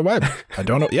 season. I don't know why. I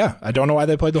don't know. Yeah, I don't know why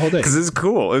they played the whole day. Because it's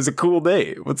cool. It was a cool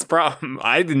day. What's the problem?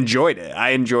 I enjoyed it. I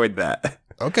enjoyed that.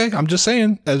 Okay, I'm just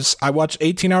saying. As I watched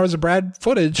 18 hours of Brad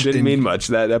footage, didn't mean much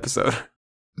that episode.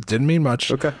 Didn't mean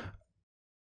much. Okay.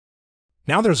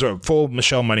 Now there's a full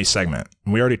Michelle Money segment.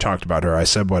 We already talked about her. I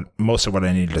said most of what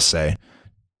I needed to say.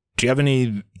 Do you have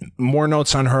any more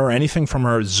notes on her? Or anything from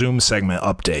her Zoom segment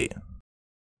update?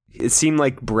 It seemed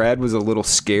like Brad was a little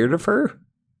scared of her.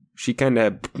 She kind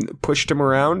of pushed him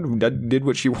around, did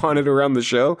what she wanted around the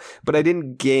show, but I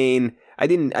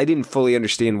didn't fully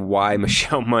understand why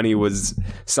Michelle Money was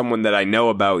someone that I know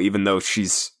about, even though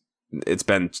it's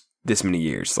been this many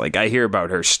years. Like, I hear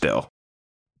about her still.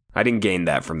 I didn't gain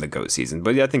that from the GOAT season,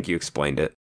 but I think you explained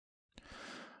it.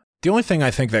 The only thing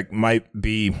I think that might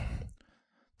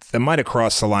have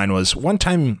crossed the line was one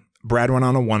time Brad went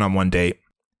on a one-on-one date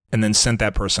and then sent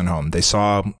that person home. They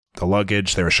saw the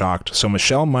luggage. They were shocked. So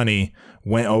Michelle Money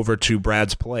went over to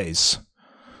Brad's place.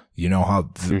 You know how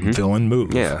the villain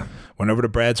moves. Yeah. Went over to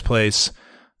Brad's place,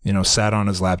 sat on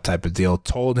his lap type of deal,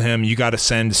 told him, you got to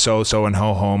send so-so and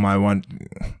ho home. I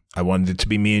wanted it to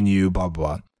be me and you, blah,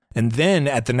 blah, blah. And then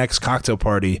at the next cocktail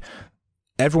party,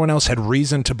 everyone else had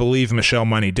reason to believe Michelle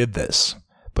Money did this,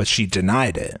 but she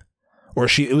denied it. Or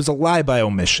it was a lie by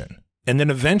omission. And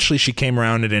then eventually she came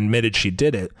around and admitted she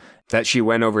did it. That she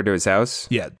went over to his house?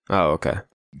 Yeah. Oh, okay.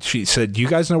 She said, you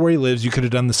guys know where he lives. You could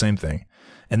have done the same thing.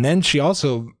 And then she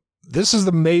also, this is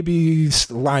the maybe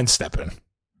line stepping.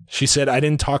 She said, I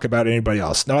didn't talk about anybody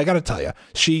else. Now, I got to tell you,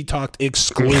 she talked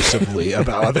exclusively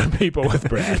about other people with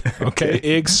Brad. Okay?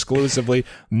 Exclusively.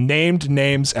 Named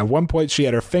names. At one point, she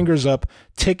had her fingers up,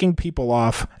 ticking people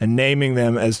off and naming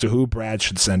them as to who Brad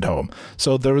should send home.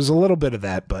 So there was a little bit of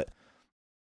that, but.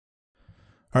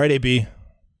 All right, AB.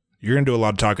 You're going to do a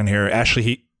lot of talking here.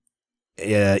 Ashley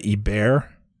Ebert.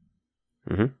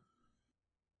 Mm-hmm.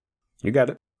 You got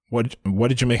it. What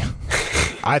did you make?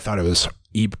 I thought it was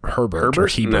Herbert or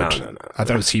Hebert. No. I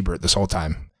thought it was Hebert this whole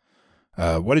time.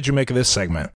 What did you make of this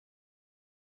segment?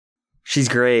 She's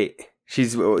great.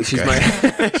 She's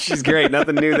okay. She's great.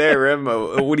 Nothing new there, Rim.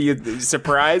 What are you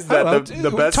surprised that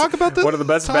the best talk about one of the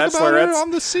best bachelorettes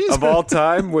on the season of all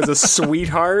time was a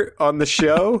sweetheart on the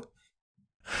show?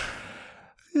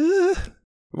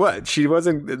 What? She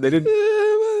wasn't. They didn't.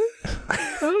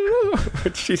 I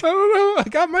don't know. I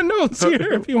got my notes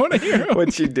here if you want to hear them.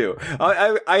 What'd she do?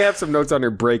 I have some notes on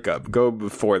her breakup. Go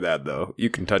before that, though. You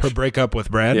can touch her breakup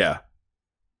with Brad? Yeah.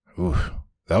 Ooh,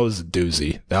 that was a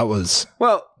doozy. That was...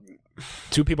 Well...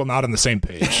 two people not on the same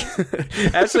page.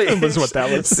 Actually, was what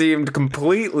that was. Seemed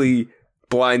completely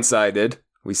blindsided.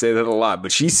 We say that a lot,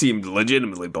 but she seemed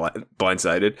legitimately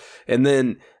blindsided. And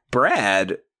then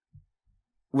Brad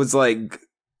was like...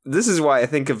 This is why I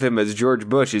think of him as George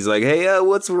Bush. He's like, "Hey,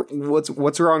 what's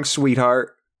wrong,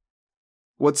 sweetheart?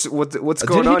 What's going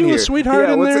Did he on do here? a sweetheart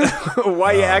in there?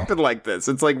 Why you acting like this?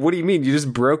 It's like, what do you mean? You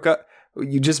just broke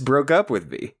up with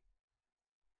me.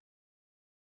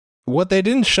 What they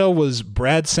didn't show was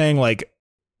Brad saying like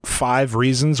 5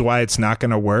 reasons why it's not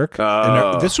going to work.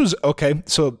 Oh. And this was okay.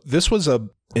 So this was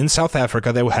in South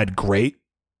Africa. They had great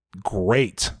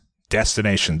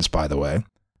destinations, by the way.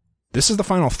 This is the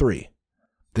final 3.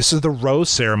 This is the rose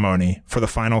ceremony for the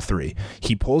final 3.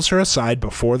 He pulls her aside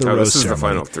before the rose ceremony. This is the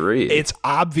final 3. It's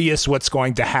obvious what's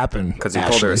going to happen. Because he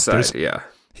pulled her aside, yeah.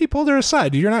 He pulled her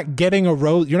aside. You're not getting a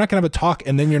rose. You're not going to have a talk,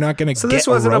 and then you're not going to get a rose. So this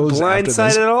wasn't a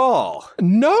blindside at all.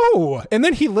 No. And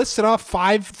then he listed off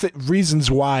 5 reasons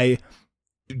why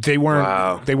they weren't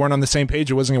on the same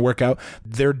page. It wasn't going to work out.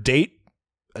 Their date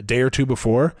a day or 2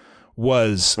 before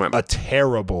was a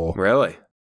terrible. Really?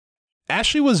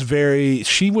 Ashley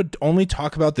she would only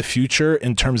talk about the future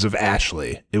in terms of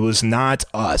Ashley. It was not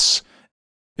us.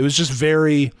 It was just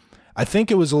I think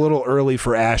it was a little early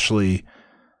for Ashley.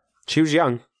 She was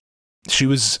young. She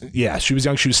was young. She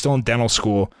was still in dental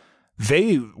school.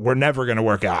 They were never going to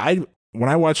work out. When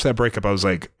I watched that breakup, I was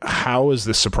like, how is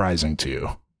this surprising to you?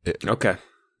 Okay.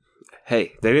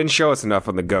 Hey, they didn't show us enough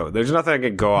on the go. There's nothing I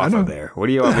can go off of there. What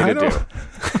do you want me to do?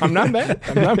 I'm not mad.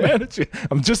 I'm not mad at you.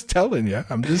 I'm just telling you.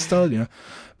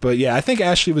 But yeah, I think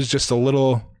Ashley was just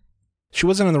she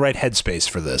wasn't in the right headspace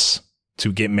for this,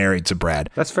 to get married to Brad.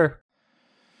 That's fair.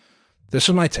 This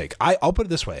was my take. I'll put it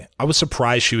this way. I was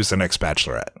surprised she was the next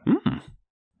Bachelorette.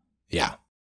 Yeah.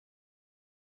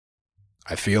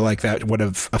 I feel like that would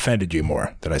have offended you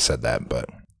more that I said that, but...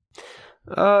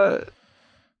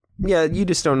 Yeah, you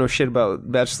just don't know shit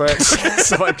about Bachelorette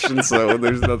selection, so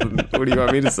there's nothing... What do you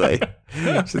want me to say?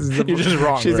 You're just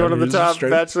wrong. She's one of the top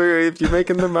Bachelor... If you're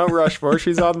making the Mount Rushmore,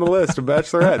 she's on the list of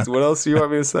Bachelorettes. What else do you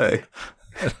want me to say?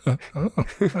 I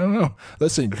don't know.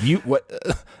 Listen,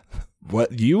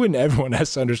 what you and everyone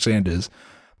has to understand is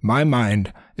my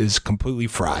mind is completely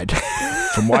fried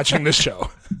from watching this show.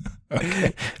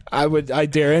 Okay. I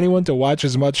dare anyone to watch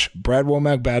as much Brad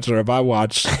Womack Bachelor have I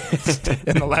watched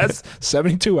in the last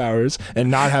 72 hours and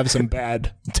not have some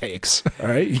bad takes. All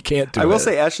right, you can't do it. I will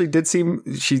say Ashley did seem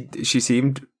she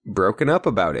seemed broken up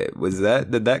about it.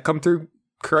 Did that come through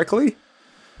correctly?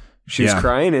 She was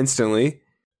crying instantly.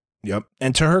 Yep.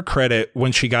 And to her credit,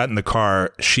 when she got in the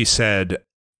car, she said,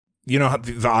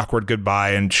 the awkward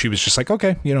goodbye, and she was just like,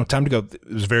 okay, time to go.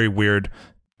 It was very weird.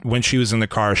 When she was in the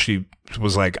car, she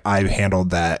was like, I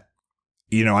handled that.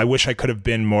 I wish I could have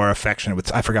been more affectionate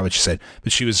with, I forgot what she said,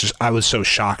 but I was so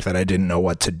shocked that I didn't know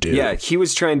what to do. Yeah, he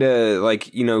was trying to,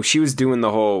 she was doing the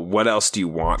whole, what else do you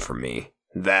want from me?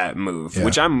 That move,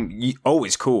 which I'm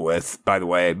always cool with, by the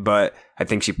way, but I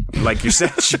think she, like you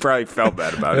said, she probably felt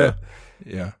bad about it.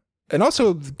 Yeah. And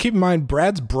also, keep in mind,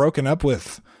 Brad's broken up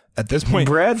with, at this point,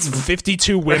 Brad's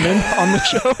 52 women on the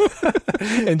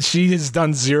show, and she has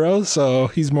done 0, so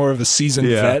he's more of a seasoned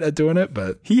vet at doing it.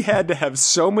 But he had to have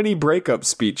so many breakup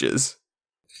speeches.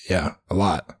 Yeah, a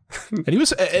lot. And he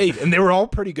was and they were all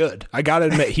pretty good. I gotta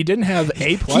admit, he didn't have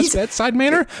A+ bedside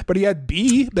manner, but he had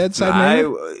B bedside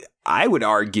manner. I would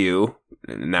argue.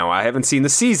 Now I haven't seen the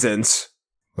seasons.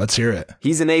 Let's hear it.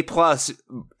 He's an A+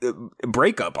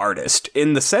 breakup artist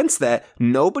in the sense that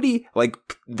nobody,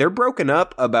 they're broken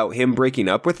up about him breaking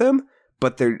up with him,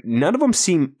 but none of them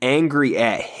seem angry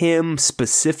at him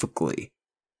specifically.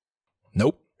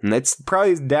 Nope. And that's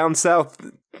probably down south,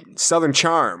 Southern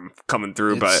charm coming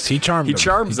through, but he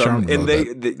charms them, and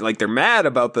they're mad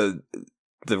about the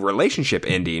relationship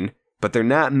ending, but they're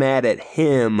not mad at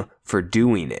him for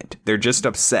doing it. They're just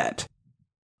upset.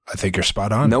 I think you're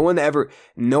spot on. No one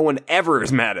ever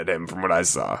is mad at him from what I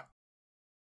saw.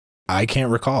 I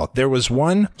can't recall. There was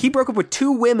one. He broke up with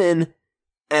 2 women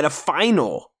at a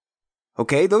final.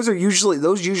 Okay, those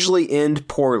usually end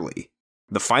poorly.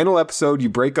 The final episode, you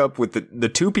break up with the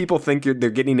 2 people think they're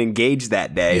getting engaged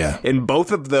that day. Yeah. In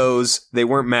both of those, they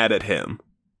weren't mad at him.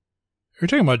 You're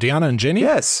talking about Deanna and Ginny?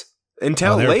 Yes.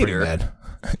 Until later.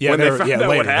 Yeah, when they found out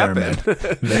later, what happened.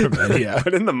 They were mad, yeah.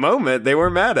 But in the moment, they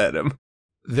weren't mad at him.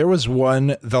 There was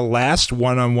the last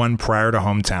one-on-one prior to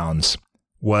Hometowns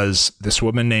was this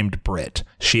woman named Britt.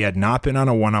 She had not been on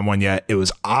a one-on-one yet. It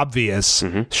was obvious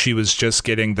she was just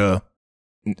getting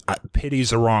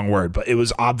pity's the wrong word, but it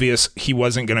was obvious he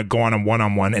wasn't going to go on a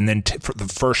one-on-one and then for the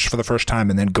first time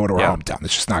and then go to her hometown.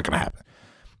 It's just not going to happen.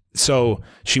 So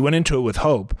she went into it with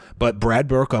hope, but Brad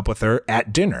broke up with her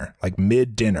at dinner, like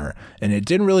mid-dinner, and it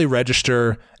didn't really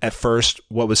register at first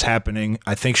what was happening.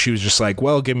 I think she was just like,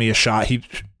 well, give me a shot.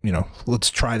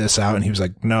 Let's try this out. And he was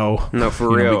like, no,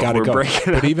 for real. We got to go.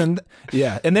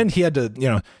 But and then he had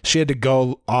to, she had to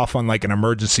go off on like an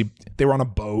emergency. They were on a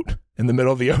boat in the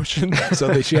middle of the ocean.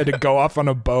 So she had to go off on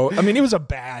a boat. I mean, it was a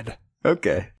bad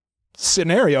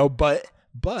scenario, but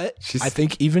I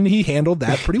think even he handled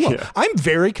that pretty well. Yeah. I'm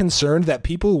very concerned that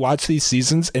people who watch these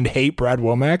seasons and hate Brad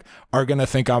Womack are going to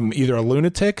think I'm either a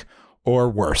lunatic or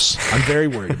worse. I'm very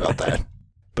worried about that.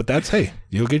 But that's, hey,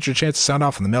 you'll get your chance to sound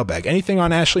off in the mailbag. Anything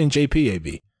on Ashley and JP,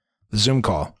 AB? The Zoom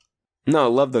call. No, I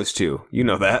love those two. You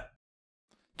know that.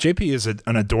 JP is an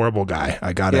adorable guy,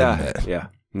 I got to admit. Yeah,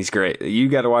 he's great. You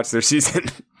got to watch their season.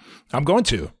 I'm going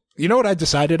to. You know what I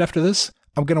decided after this?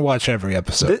 I'm going to watch every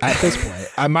episode. At this point,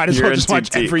 I might as well just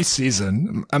watch every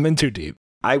season. I'm in too deep.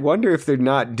 I wonder if they're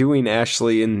not doing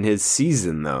Ashley in his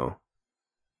season, though.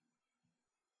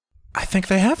 I think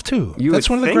they have to. That's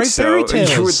one of the great fairy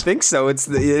tales. You would think so. It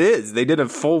is. They did a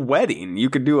full wedding. You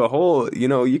could do a whole,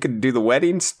 you could do the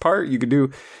weddings part. You could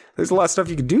do, there's a lot of stuff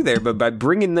you could do there. But by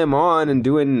bringing them on and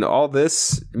doing all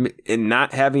this and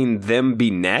not having them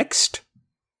be next,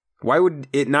 why would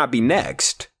it not be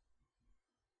next?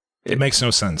 It makes no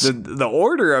sense. The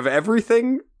order of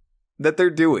everything that they're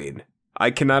doing, I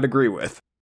cannot agree with.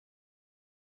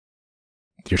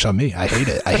 You're telling me. I hate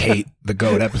it. I hate the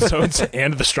GOAT episodes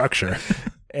and the structure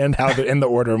and how in the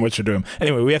order in which you're doing them.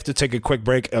 Anyway, we have to take a quick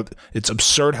break. It's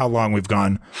absurd how long we've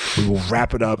gone. We will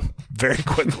wrap it up very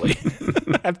quickly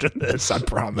after this, I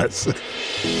promise.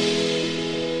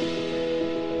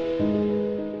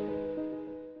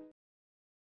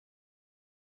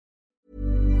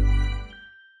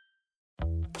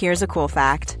 Here's a cool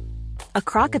fact. A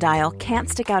crocodile can't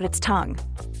stick out its tongue.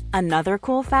 Another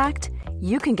cool fact,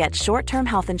 you can get short-term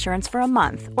health insurance for a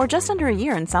month or just under a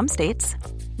year in some states.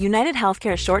 United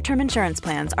Healthcare short-term insurance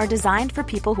plans are designed for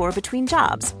people who are between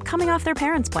jobs, coming off their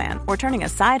parents' plan, or turning a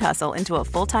side hustle into a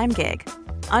full-time gig.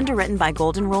 Underwritten by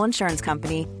Golden Rule Insurance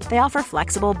Company, they offer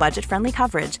flexible, budget-friendly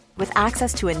coverage with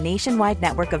access to a nationwide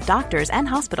network of doctors and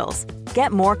hospitals.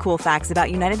 Get more cool facts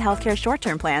about United Healthcare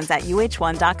short-term plans at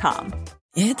uh1.com.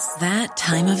 It's that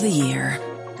time of the year.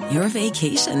 Your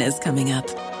vacation is coming up.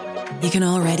 You can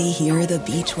already hear the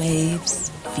beach waves,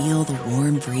 feel the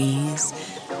warm breeze,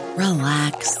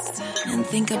 relax, and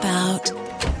think about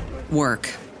work.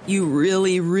 You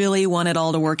really, really want it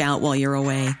all to work out while you're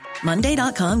away.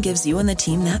 Monday.com gives you and the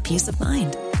team that peace of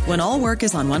mind. When all work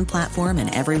is on one platform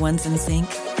and everyone's in sync,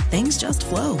 things just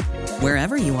flow.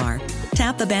 Wherever you are,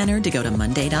 tap the banner to go to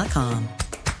Monday.com.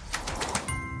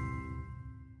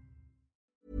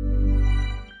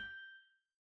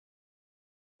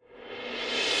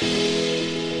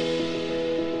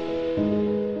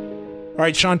 All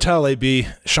right, Chantal, AB.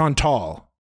 Chantal.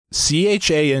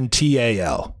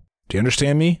 Chantal. Do you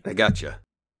understand me? I gotcha.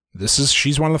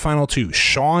 She's one of the final two.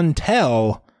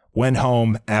 Chantel went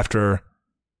home after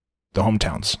the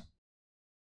hometowns.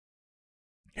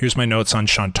 Here's my notes on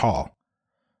Chantal.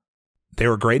 They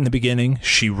were great in the beginning.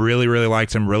 She really, really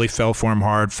liked him, really fell for him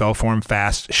hard, fell for him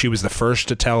fast. She was the first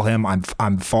to tell him,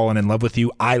 I'm falling in love with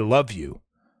you. I love you.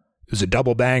 It was a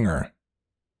double banger.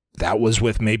 That was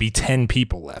with maybe 10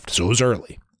 people left, so it was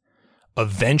early.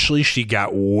 Eventually, she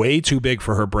got way too big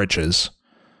for her britches.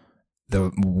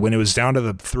 When it was down to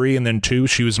the 3 and then 2,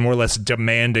 she was more or less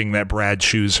demanding that Brad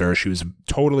choose her. She was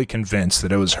totally convinced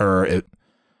that it was her,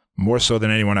 more so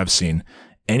than anyone I've seen.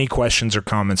 Any questions or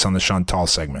comments on the Chantal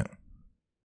segment?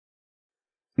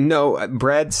 No,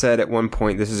 Brad said at one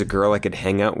point, this is a girl I could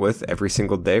hang out with every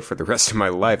single day for the rest of my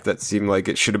life. That seemed like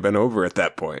it should have been over at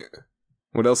that point.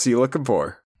 What else are you looking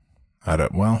for? I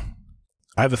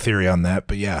have a theory on that,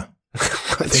 but yeah.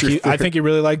 I think he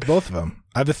really liked both of them.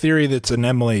 I have a theory that's an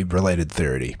Emily-related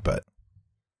theory, but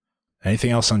anything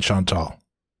else on Chantal?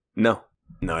 No,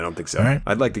 I don't think so. All right.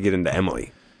 I'd like to get into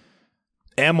Emily.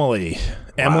 Emily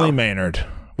Maynard.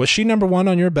 Was she number 1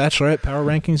 on your Bachelorette Power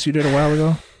Rankings you did a while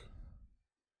ago?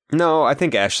 No, I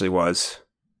think Ashley was.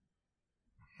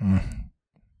 I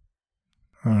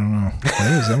don't know. I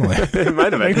think it was Emily. It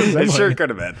might have been. It sure could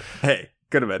have been. Hey,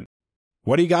 could have been.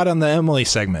 What do you got on the Emily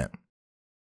segment?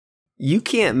 You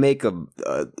can't make a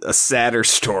sadder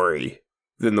story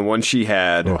than the one she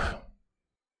had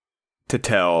to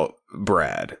tell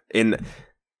Brad. And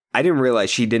I didn't realize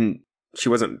she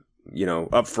wasn't,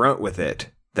 upfront with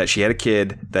it, that she had a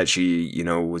kid, that she,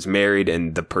 was married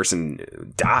and the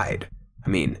person died. I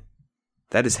mean,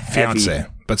 that is heavy. Fiance,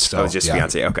 but still. Oh, just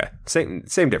fiance. Okay.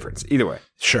 Same difference. Either way.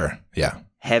 Sure. Yeah.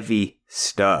 Heavy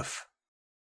stuff.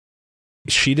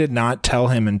 She did not tell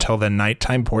him until the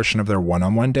nighttime portion of their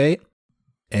one-on-one date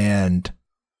and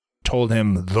told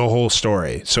him the whole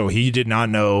story. So he did not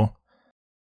know,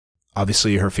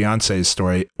 obviously, her fiance's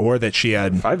story, or that she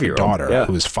had a daughter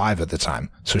who was 5 at the time.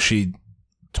 So she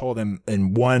told him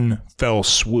in one fell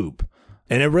swoop.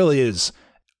 And it really is,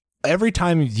 every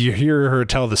time you hear her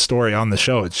tell the story on the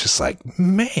show, it's just like,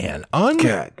 man,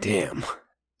 God damn.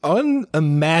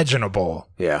 Unimaginable.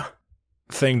 Yeah.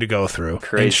 Thing to go through.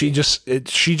 Crazy. And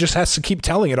she just has to keep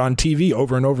telling it on TV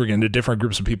over and over again to different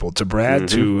groups of people, to Brad,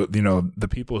 to, you know, the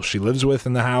people she lives with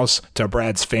in the house, to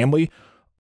Brad's family.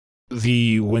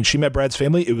 When she met Brad's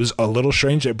family, it was a little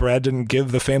strange that Brad didn't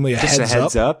give the family Just a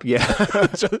heads up. Yeah.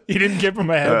 He didn't give him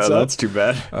a heads up. That's too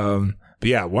bad. But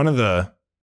yeah, one of the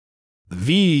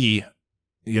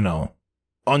you know,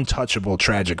 untouchable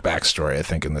tragic backstory, I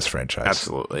think, in this franchise.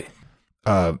 Absolutely.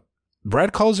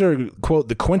 Brad calls her, quote,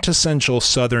 the quintessential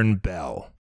Southern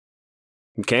belle.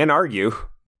 Can't argue.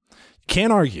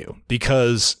 Can't argue,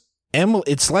 because Emily,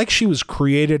 it's like she was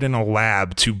created in a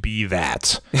lab to be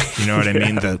that. You know what I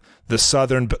mean? The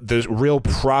Southern, the real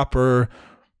proper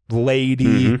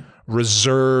lady,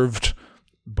 reserved,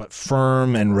 but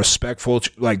firm and respectful.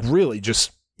 Like, really,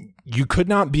 just, you could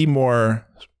not be more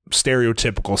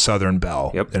stereotypical Southern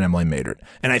belle than Emily Maynard.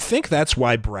 And I think that's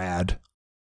why Brad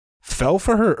fell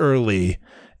for her early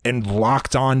and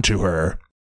locked on to her.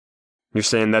 You're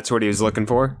saying that's what he was looking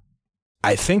for?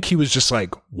 I think he was just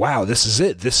like, wow, this is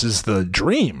it. This is the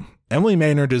dream. Emily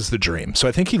Maynard is the dream. So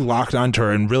I think he locked onto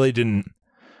her and really didn't.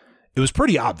 It was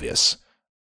pretty obvious.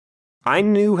 I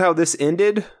knew how this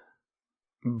ended,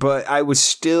 but I was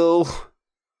still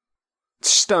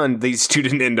stunned these two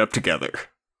didn't end up together.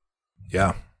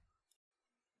 Yeah.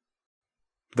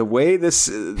 The way this,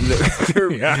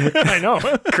 yeah, I know,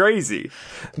 crazy.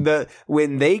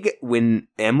 When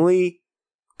Emily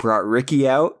brought Ricky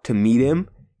out to meet him,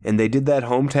 and they did that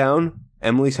hometown,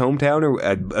 Emily's hometown, or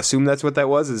I assume that's what that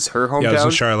was, is her hometown. Yeah, it was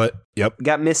in Charlotte. Yep.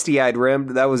 Got misty-eyed,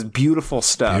 rimmed. That was beautiful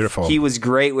stuff. Beautiful. He was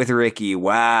great with Ricky.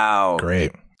 Wow.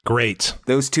 Great.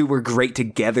 Those two were great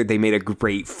together. They made a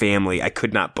great family. I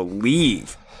could not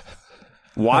believe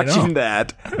watching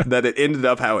that it ended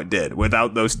up how it did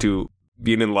without those two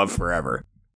being in love forever.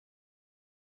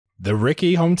 The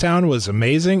Ricky hometown was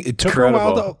amazing. It took her a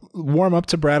while to warm up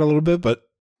to Brad a little bit, but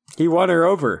he won her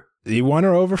over. He won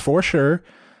her over for sure.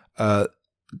 A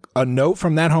note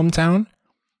from that hometown.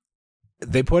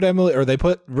 They put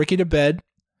Ricky to bed,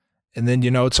 and then,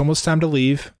 you know, it's almost time to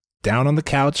leave. Down on the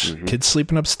couch, kids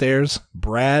sleeping upstairs.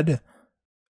 Brad,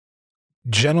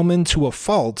 gentleman to a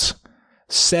fault,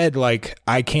 said, like,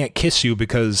 I can't kiss you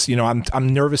because, you know, I'm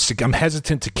nervous. I'm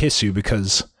hesitant to kiss you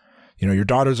because, you know, your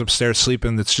daughter's upstairs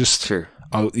sleeping. That's just,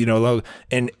 you know,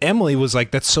 and Emily was like,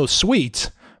 that's so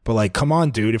sweet, but like, come on,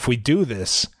 dude, if we do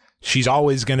this, she's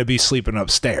always going to be sleeping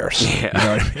upstairs. Yeah. You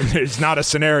know what I mean? There's not a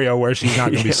scenario where she's not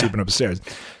going to be sleeping upstairs.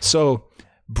 So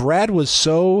Brad was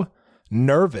so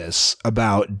nervous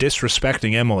about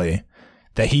disrespecting Emily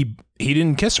that he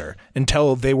didn't kiss her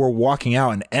until they were walking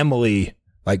out, and Emily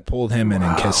like pulled him in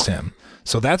and kissed him.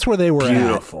 So that's where they were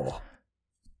beautiful. At.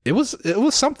 It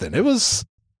was something.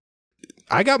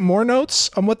 I got more notes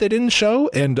on what they didn't show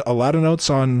and a lot of notes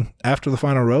on After the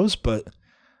Final Rose, but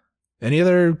any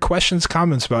other questions,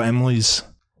 comments about Emily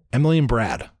and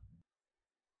Brad?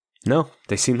 No,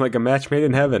 they seem like a match made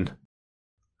in heaven.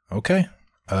 Okay.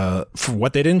 For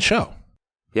what they didn't show.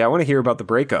 Yeah, I want to hear about the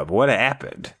breakup. What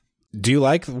happened? Do you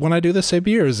like when I do this,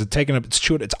 AB, or is it taking up?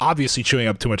 It's obviously chewing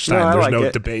up too much time. No, There's like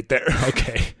no debate there.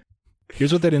 Okay.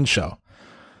 Here's what they didn't show.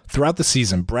 Throughout the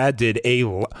season, Brad did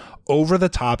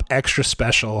over-the-top, extra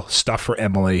special stuff for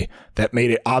Emily that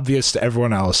made it obvious to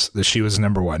everyone else that she was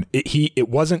number one. It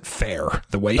wasn't fair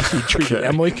the way he treated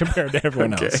Emily compared to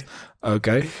everyone else.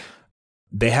 Okay.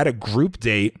 They had a group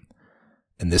date,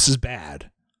 and this is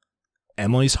bad.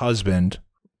 Emily's husband,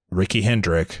 Ricky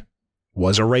Hendrick,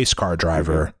 was a race car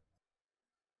driver.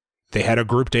 They had a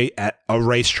group date at a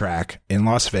racetrack in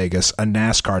Las Vegas, a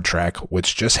NASCAR track,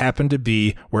 which just happened to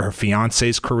be where her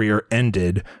fiance's career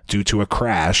ended due to a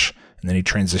crash, and then he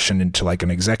transitioned into like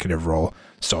an executive role.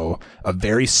 So a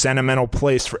very sentimental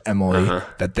place for Emily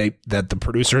that the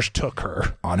producers took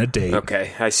her on a date.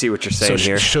 Okay, I see what you're saying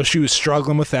here. So she was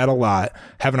struggling with that a lot,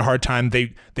 having a hard time.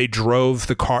 They drove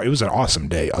the car. It was an awesome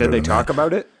day. Did they talk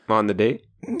about it on the date?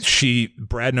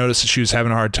 Brad noticed that she was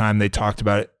having a hard time. They talked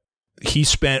about it. He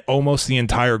spent almost the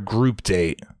entire group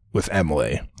date with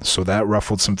Emily. So that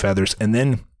ruffled some feathers. And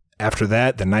then after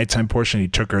that, the nighttime portion, he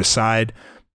took her aside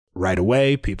right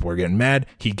away. People were getting mad.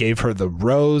 He gave her the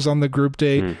rose on the group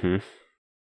date.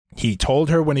 He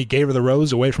told her when he gave her the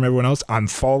rose away from everyone else, I'm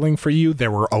falling for you. There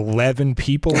were 11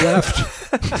 people left.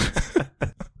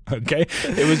 Okay.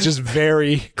 It was just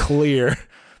very clear.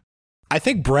 I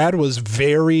think Brad was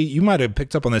you might have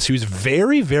picked up on this. He was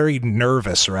very, very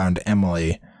nervous around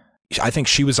Emily. I think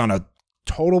she was on a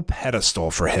total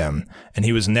pedestal for him, and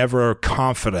he was never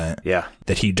confident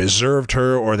that he deserved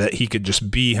her or that he could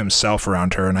just be himself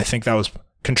around her, and I think that was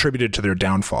contributed to their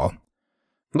downfall.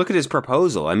 Look at his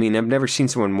proposal. I mean, I've never seen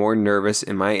someone more nervous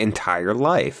in my entire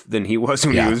life than he was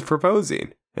when he was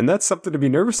proposing. And that's something to be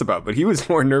nervous about, but he was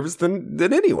more nervous than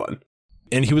anyone.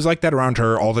 And he was like that around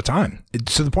her all the time,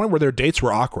 to the point where their dates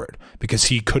were awkward because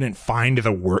he couldn't find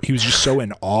the word. He was just so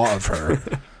in awe of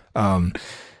her.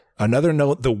 Another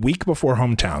note, the week before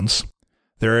Hometowns,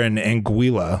 they're in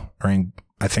Anguilla,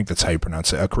 I think that's how you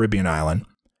pronounce it, a Caribbean island.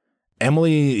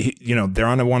 Emily, they're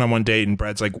on a one-on-one date, and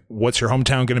Brad's like, what's your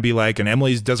hometown going to be like? And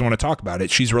Emily doesn't want to talk about it.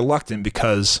 She's reluctant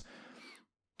because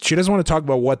she doesn't want to talk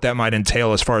about what that might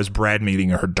entail as far as Brad meeting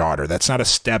her daughter. That's not a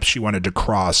step she wanted to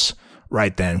cross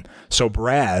right then. So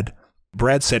Brad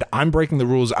said, I'm breaking the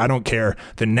rules. I don't care.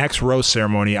 The next rose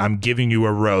ceremony, I'm giving you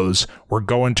a rose. We're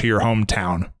going to your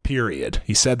hometown, period.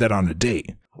 He said that on a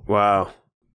date. Wow.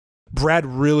 Brad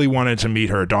really wanted to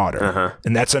meet her daughter. Uh-huh.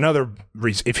 And that's another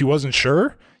reason. If he wasn't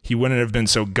sure, he wouldn't have been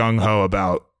so gung-ho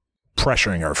about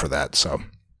pressuring her for that. So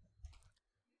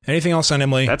anything else on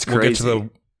Emily? That's crazy. We'll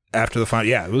get to after the final.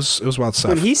 Yeah, it was wild stuff.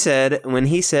 When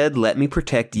he said, let me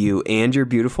protect you and your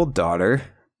beautiful daughter,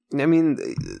 I mean,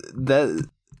 that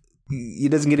it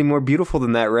doesn't get any more beautiful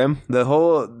than that, Rim.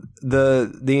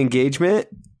 The engagement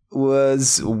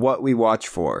was what we watched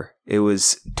for. It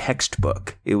was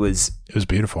textbook. It was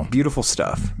beautiful. Beautiful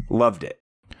stuff. Loved it.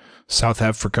 South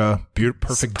Africa,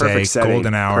 perfect day, setting,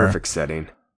 golden hour. Perfect setting.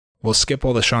 We'll skip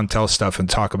all the Chantel stuff and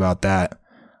talk about that.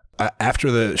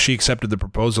 After she accepted the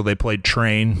proposal, they played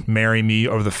Train, Marry Me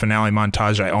over the finale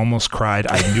montage. I almost cried.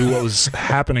 I knew what was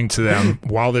happening to them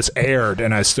while this aired,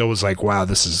 and I still was like, wow,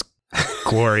 this is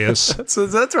glorious. So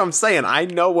that's what I'm saying. I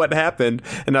know what happened,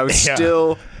 and I was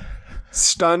still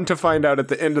stunned to find out at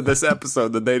the end of this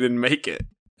episode that they didn't make it.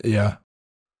 Yeah.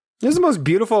 It was the most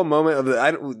beautiful moment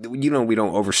of we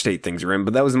don't overstate things, Rim,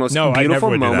 but that was the most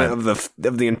beautiful moment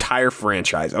of the entire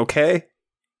franchise, okay?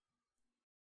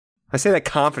 I say that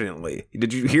confidently.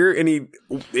 Did you hear any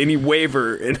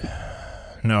waver?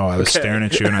 No, I was staring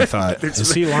at you and I thought,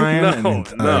 is he lying? No.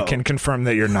 I can confirm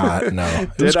that you're not. No.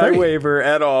 Did I waver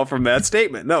at all from that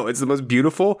statement? No, it's the most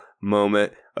beautiful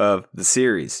moment of the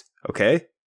series, okay?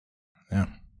 Yeah.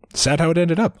 Sad how it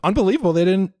ended up. Unbelievable they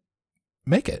didn't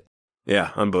make it.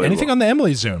 Yeah, unbelievable. Anything on the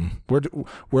Emily Zoom?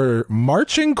 We're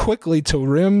marching quickly to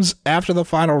Rim's after the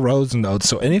final rose notes.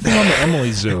 So anything on the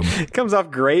Emily Zoom? It comes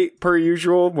off great per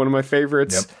usual. One of my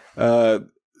favorites. Yep.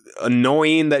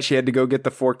 Annoying that she had to go get the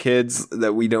 4 kids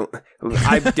that we don't.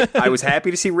 I was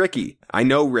happy to see Ricky. I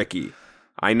know Ricky.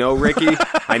 I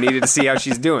needed to see how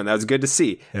she's doing. That was good to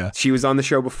see. Yeah. She was on the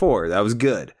show before. That was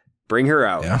good. Bring her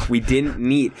out. Yeah. We don't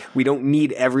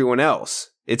need everyone else.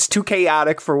 It's too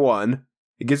chaotic for one.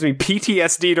 It gives me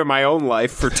PTSD to my own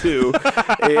life for 2.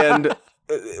 And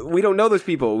we don't know those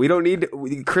people. We don't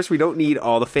need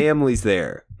all the families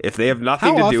there if they have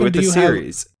nothing to do with the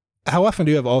series. How often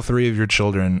do you have all 3 of your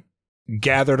children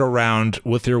gathered around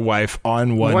with your wife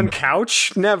on one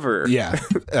couch? Never. Yeah,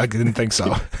 I didn't think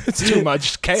so. It's too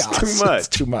much chaos. It's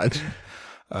too much.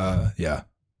 Yeah.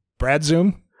 Brad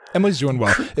Zoom. Emily's doing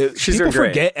well. She's People doing great.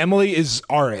 forget Emily is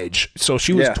our age, so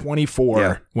she was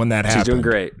 24 when that happened. She's doing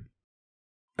great.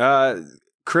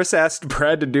 Chris asked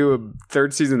Brad to do a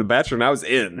 3rd season of The Bachelor, and I was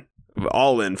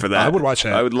all in for that. I would watch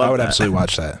that. I would absolutely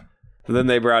watch that. And then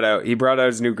he brought out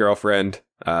his new girlfriend.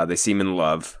 They seem in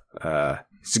love.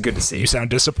 It's good to see. You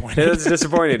sound disappointed. It's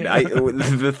disappointed.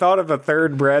 The thought of a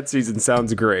 3rd Brad season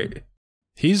sounds great.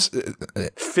 He's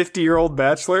 50-year-old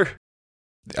bachelor.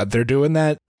 They're doing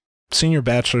that senior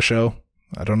bachelor show.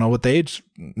 I don't know what the age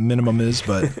minimum is,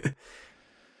 but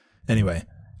anyway.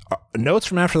 Notes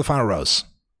from after the final rose.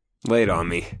 Lay it on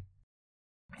me.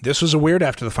 This was a weird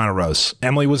after the final rose.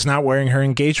 Emily was not wearing her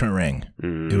engagement ring.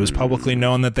 It was publicly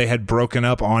known that they had broken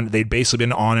up they'd basically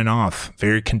been on and off.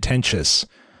 Very contentious.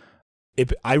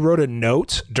 I wrote a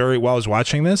note while I was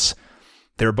watching this.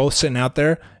 They were both sitting out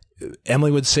there. Emily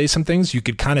would say some things. You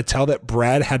could kind of tell that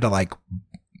Brad had to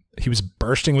he was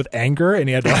bursting with anger and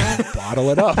he had to bottle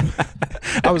it up.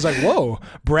 I was like, whoa,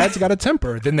 Brad's got a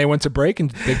temper. Then they went to break and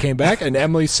they came back and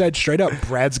Emily said straight up,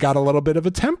 Brad's got a little bit of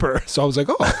a temper. So I was like,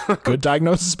 oh, good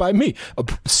diagnosis by me. A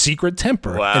secret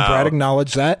temper. Wow. And Brad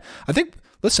acknowledged that. I think,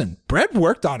 listen, Brad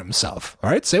worked on himself. All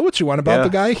right. Say what you want about the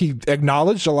guy. He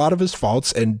acknowledged a lot of his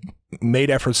faults and made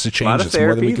efforts to change it.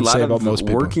 More than we can say about most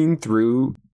people. Working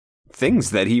through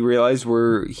things that he realized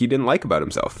he didn't like about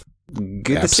himself.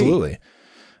 Good Absolutely. to see.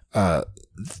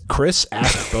 Chris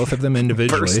asked both of them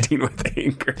individually. Bursting with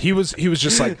anger. He was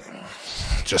just like,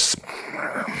 just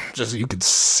you could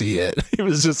see it. He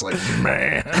was just like,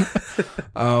 man.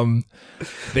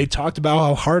 They talked about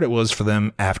how hard it was for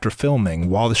them after filming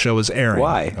while the show was airing.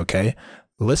 Why? Okay.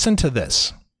 Listen to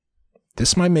this.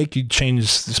 This might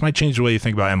change the way you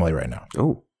think about Emily right now.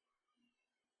 Oh.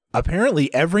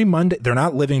 Apparently every Monday, they're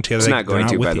not living together. It's not going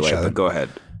to, by the way, other. but go ahead.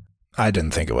 I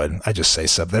didn't think it would. I just say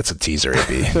stuff. That's a teaser,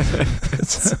 AB.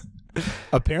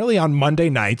 Apparently on Monday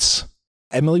nights,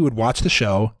 Emily would watch the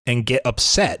show and get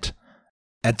upset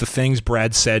at the things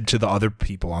Brad said to the other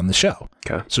people on the show.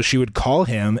 Okay. So she would call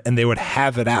him and they would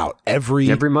have it out every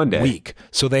Monday week.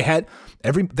 So they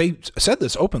said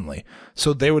this openly.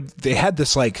 So they had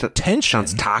this like tension.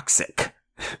 Sounds toxic.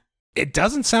 It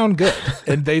doesn't sound good.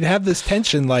 And they'd have this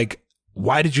tension like,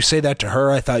 why did you say that to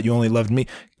her? I thought you only loved me.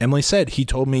 Emily said, he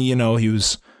told me,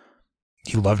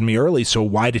 he loved me early. So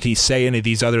why did he say any of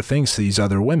these other things to these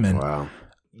other women? Wow.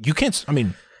 You can't,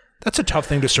 that's a tough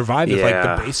thing to survive. If like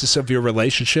the basis of your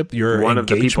relationship, your One engagement, of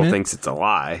the people thinks it's a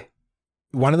lie.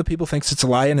 One of the people thinks it's a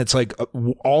lie, and it's like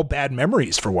all bad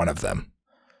memories for one of them.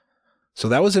 So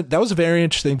that was a very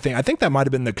interesting thing. I think that might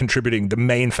have been the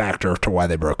main factor to why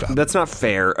they broke up. That's not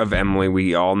fair of Emily.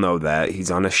 We all know that.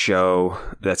 He's on a show.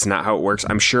 That's not how it works.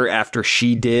 I'm sure after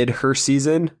she did her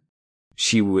season,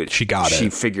 she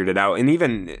figured it out. And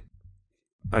even,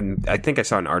 I think I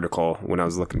saw an article when I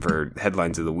was looking for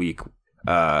headlines of the week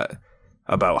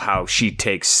about how she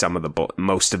takes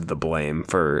most of the blame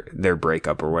for their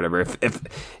breakup or whatever.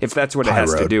 If that's what it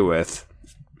has to do with.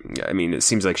 It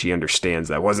seems like she understands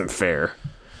that wasn't fair.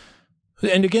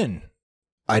 And again,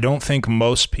 I don't think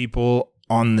most people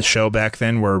on the show back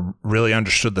then really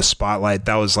understood the spotlight.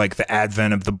 That was like the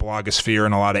advent of the blogosphere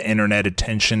and a lot of internet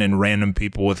attention and random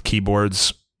people with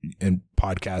keyboards and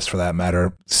podcasts for that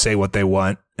matter say what they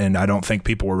want. And I don't think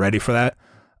people were ready for that.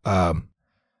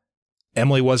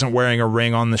 Emily wasn't wearing a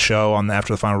ring on the show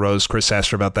After the Final Rose. Chris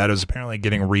asked her about that. It was apparently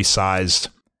getting resized.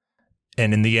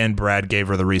 And in the end, Brad gave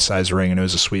her the resized ring, and it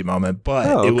was a sweet moment.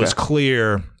 But It was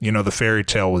clear, the fairy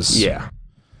tale was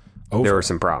over. There were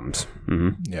some problems.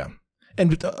 Mm-hmm. Yeah.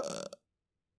 And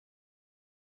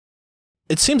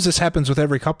it seems this happens with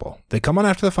every couple. They come on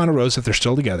After the Final Rose if they're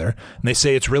still together, and they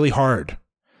say it's really hard.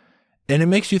 And it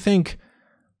makes you think,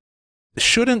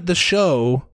 shouldn't the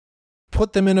show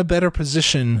put them in a better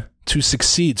position to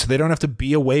succeed so they don't have to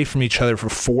be away from each other for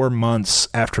 4 months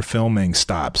after filming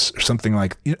stops or something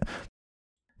like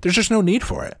there's just no need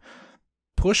for it.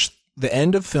 Push the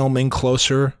end of filming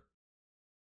closer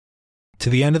to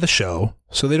the end of the show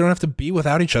so they don't have to be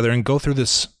without each other and go through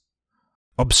this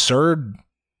absurd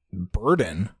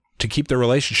burden to keep their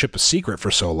relationship a secret for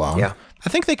so long. Yeah. I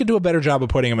think they could do a better job of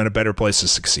putting them in a better place to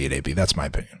succeed, AB. That's my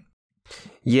opinion.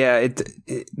 Yeah,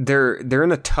 they're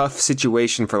in a tough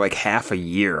situation for like half a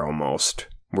year almost,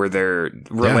 where their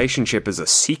relationship is a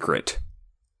secret,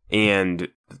 and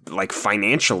like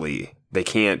financially they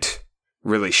can't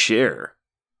really share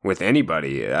with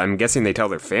anybody. I'm guessing they tell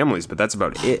their families, but that's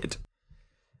about it.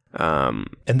 And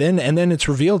then it's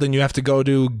revealed, and you have to go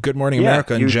to Good Morning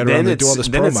America and jet around and do all this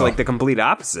promo. Then it's like the complete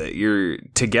opposite. You're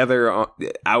together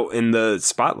out in the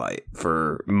spotlight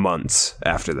for months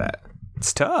after that.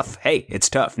 It's tough. Hey,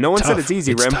 it's tough. No one said it's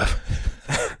easy, Rim.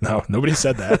 No, nobody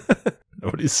said that.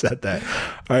 Nobody said that.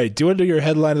 All right, do you want to do your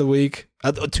headline of the week?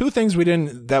 Two things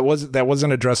that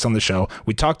wasn't addressed on the show.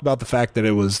 We talked about the fact that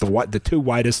it was the two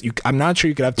widest. I'm not sure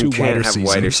you could have two wider seasons.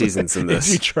 Wider seasons than this.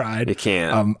 If you tried, you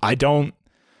can't. I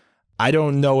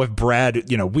don't know if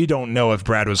Brad. We don't know if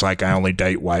Brad was like, I only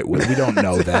date white women. We don't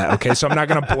know that. Okay, so I'm not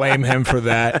going to blame him for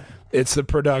that. It's the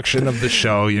production of the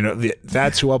show.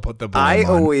 That's who I'll put the blame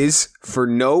on. Always, for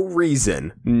no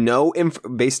reason,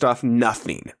 based off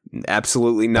nothing,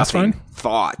 absolutely nothing,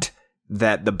 thought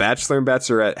that the Bachelor and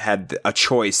Bachelorette had a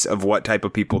choice of what type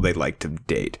of people they'd like to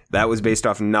date. That was based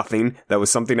off nothing. That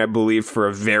was something I believed for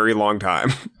a very long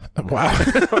time. Wow.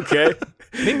 Okay.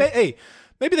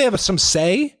 Maybe they have some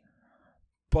say,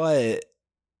 but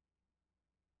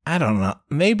I don't know.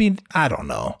 I don't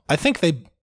know. I think they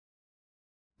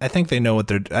know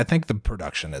what I think the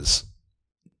production is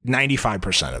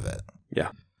 95% of it. Yeah.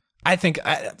 I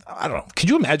don't know. Could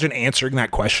you imagine answering that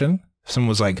question? If someone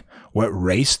was like, what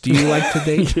race do you like to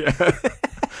date? Yeah.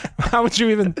 How would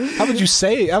you answer? How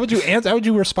would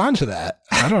you respond to that?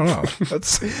 I don't know.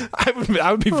 I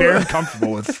would be very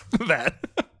uncomfortable with that.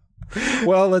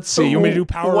 Well, let's see. You want me to do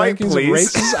power rankings of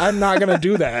races? I'm not going to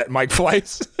do that, Mike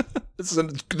Fleiss.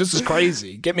 This is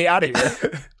crazy. Get me out of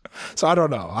here. So I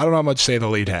don't know. I don't know how much say the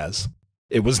lead has.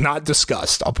 It was not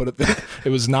discussed. I'll put it there. It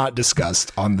was not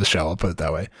discussed on the show. I'll put it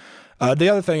that way. The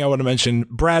other thing I want to mention,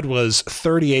 Brad was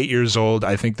 38 years old,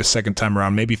 I think the second time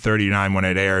around, maybe 39 when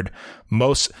it aired.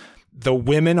 the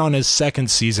women on his second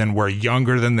season were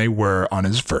younger than they were on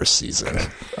his first season.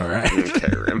 All right.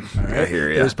 Okay, Rim. All right. I hear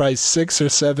you. There's probably 6 or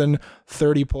 7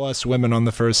 30-plus women on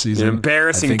the first season. An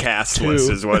embarrassing cast list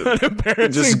is what.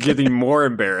 Just getting more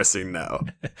embarrassing now.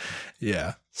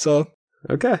 Yeah. So,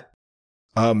 okay.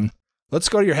 Let's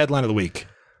go to your headline of the week,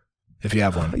 if you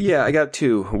have one. Yeah, I got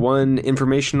 2. One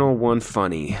informational, one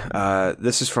funny.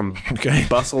 This is from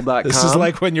bustle.com. This is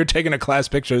like when you're taking a class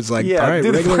picture. It's like, yeah, all right,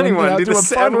 do the funny one. Do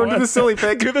the silly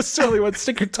pic. Do the silly one.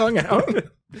 Stick your tongue out.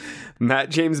 Matt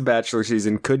James' Bachelor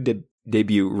season could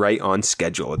debut right on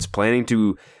schedule. It's planning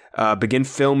to begin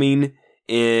filming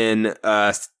in.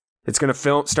 It's going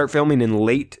to start filming in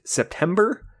late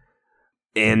September,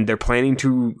 and they're planning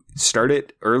to start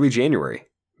it early January,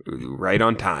 right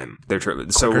on time.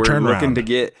 So we're looking to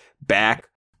get back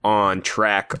on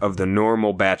track of the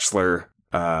normal Bachelor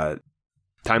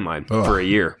timeline for a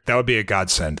year. That would be a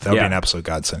godsend. That would be an absolute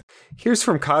godsend. Here's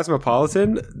from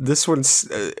Cosmopolitan. This one's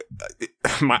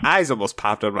my eyes almost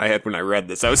popped out of my head when I read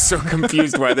this. I was so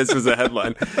confused why this was a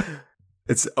headline.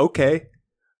 It's okay,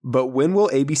 but when will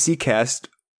ABC cast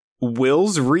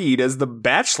Wills Reed as the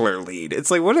Bachelor lead?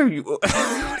 It's like, what are you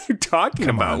talking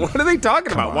about? What are they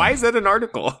talking about? Why is that an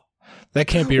article? That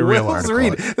can't be a real article.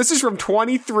 Reed. This is from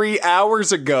 23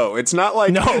 hours ago. It's not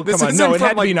like this isn't No, it from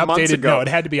had to be months updated. ago. No, it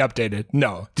had to be updated.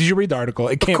 No, did you read the article?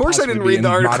 It can't. Of course, I didn't read the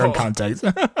article. Modern context.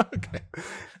 Okay,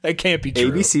 that can't be true.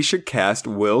 ABC should cast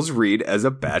Wills Reed as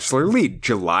a Bachelor lead,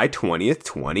 July 20th,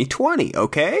 2020.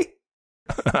 Okay.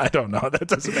 I don't know. That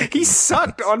doesn't make He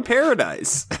sucked on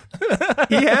Paradise.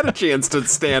 He had a chance to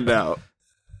stand out.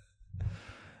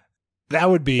 That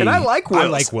would be. And I like Wills. I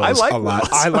like Wills a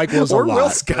lot. I like Wills a lot.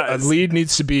 Wills guys. A lead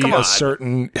needs to be has a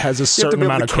certain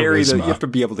amount of charisma. You have to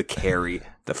be able to carry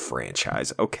the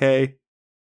franchise, okay?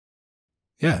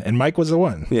 Yeah, and Mike was the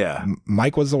one. Yeah.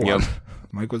 Mike was the one. Yep.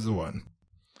 Mike was the one.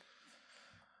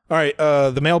 All right,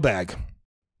 the mailbag.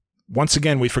 Once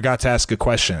again, we forgot to ask a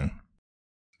question.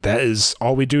 That is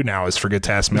all we do now is forget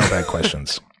to ask mailbag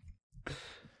questions.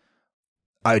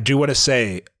 I do want to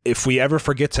say, if we ever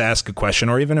forget to ask a question,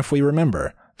 or even if we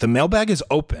remember, the mailbag is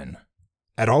open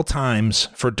at all times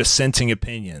for dissenting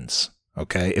opinions.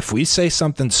 Okay? If we say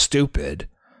something stupid,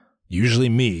 usually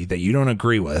me, that you don't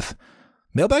agree with,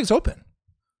 mailbag's open.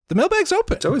 The mailbag's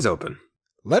open. It's always open.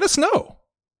 Let us know.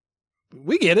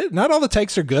 We get it. Not all the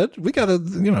takes are good. We got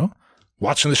to,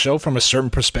 watching the show from a certain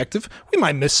perspective, we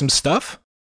might miss some stuff.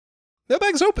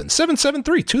 Mailbag's open.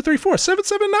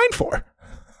 773-234-7794. All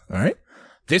right?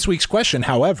 This week's question,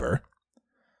 however,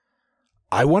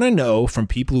 I want to know from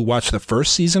people who watched the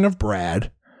first season of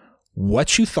Brad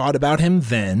what you thought about him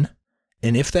then,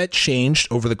 and if that changed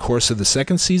over the course of the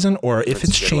second season, or if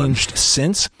it's changed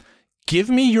since. Give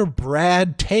me your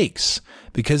Brad takes,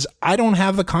 because I don't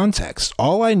have the context.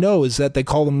 All I know is that they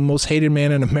call him the most hated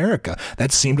man in America.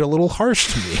 That seemed a little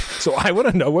harsh to me. So I want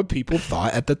to know what people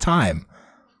thought at the time.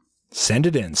 Send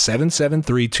it in,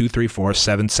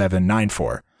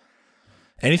 773-234-7794.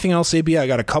 Anything else, AB? I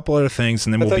got a couple other things,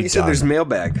 and then we'll be done. I thought you said there's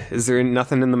mailbag. Is there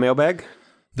nothing in the mailbag?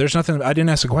 There's nothing. I didn't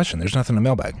ask a question. There's nothing in the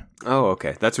mailbag. Oh,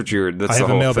 okay. That's what you're. That's I have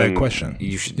the whole a mailbag thing. question.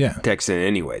 You should text in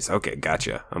anyways. Okay,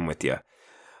 gotcha. I'm with you.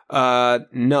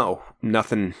 No,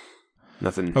 nothing.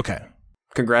 Okay.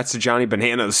 Congrats to Johnny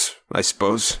Bananas, I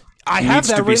suppose. I have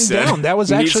that written down. That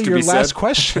was actually your last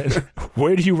question.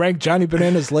 Where do you rank Johnny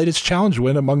Bananas' latest challenge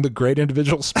win among the great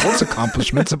individual sports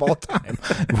accomplishments of all time?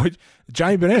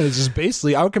 Johnny Bananas is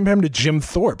basically, I would compare him to Jim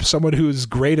Thorpe, someone who's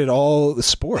great at all the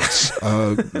sports.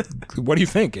 What do you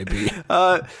think, AB?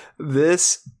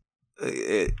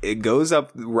 It goes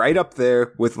up right up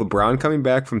there with LeBron coming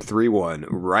back from 3-1.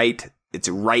 Right. It's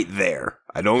right there.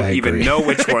 I don't even know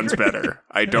which one's better.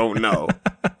 I don't know.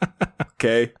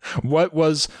 Okay. What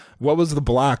was the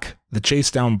block, the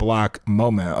chase down block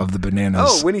moment of the Bananas?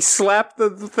 Oh, when he slapped the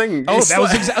thing. Oh, that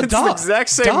was the exact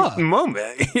same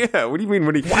moment. Yeah. What do you mean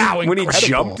when he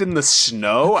jumped in the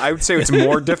snow? I would say it's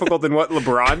more difficult than what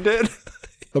LeBron did.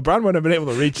 LeBron wouldn't have been able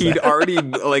to reach He'd that. already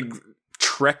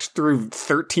trekked through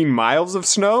 13 miles of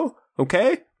snow.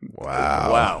 Okay.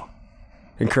 Wow.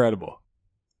 Incredible.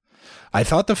 I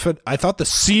thought the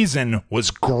season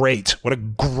was great. What a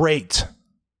great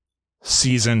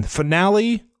season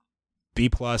finale. B+,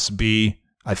 B.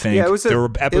 I think there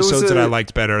were episodes that I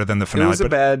liked better than the finale. It was a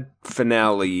bad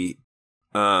finale.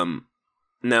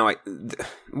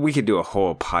 We could do a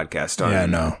whole podcast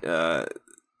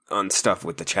on stuff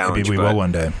with the challenge. Maybe we will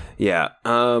one day. Yeah.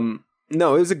 No,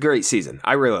 it was a great season.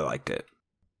 I really liked it.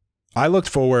 I looked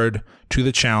forward to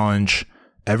the challenge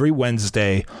every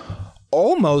Wednesday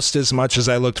almost as much as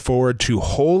I looked forward to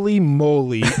Holy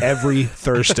Moly every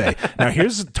Thursday. Now,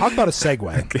 talk about a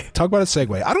segue. Okay. Talk about a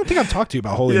segue. I don't think I've talked to you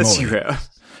about Holy Moly. Yes, you have.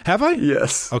 Have I?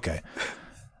 Yes. Okay.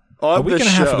 On a week and a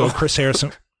half ago, Chris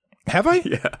Harrison. Have I?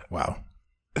 Yeah. Wow.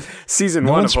 Season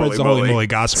 1 of spreads the Holy Moly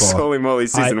gospel. It's Holy Moly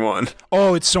season 1.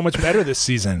 Oh, it's so much better this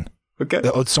season. Okay.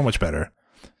 Oh, it's so much better.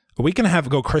 A week and a half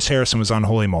ago, Chris Harrison was on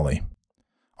Holy Moly,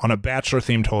 on a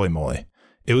Bachelor-themed Holy Moly.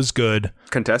 It was good.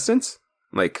 Contestants?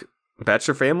 Like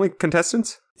Bachelor family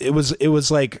contestants? It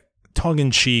was like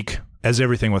tongue-in-cheek, as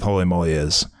everything with Holy Moly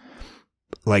is.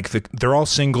 Like, they're all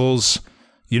singles.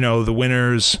 You know, the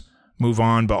winners move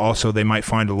on, but also they might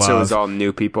find a love. So it was all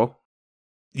new people?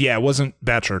 Yeah, it wasn't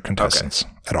Bachelor contestants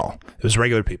at all. It was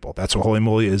regular people. That's what Holy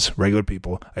Moly is, regular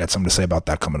people. I got something to say about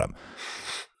that coming up.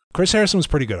 Chris Harrison was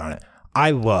pretty good on it.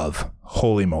 I love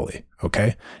Holy Moly,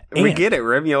 okay? We get it,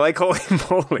 Rim. You like Holy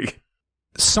Moly.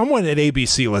 Someone at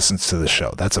ABC listens to the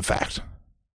show. That's a fact.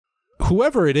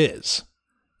 Whoever it is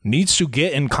needs to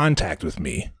get in contact with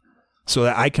me so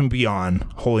that I can be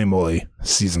on Holy Moly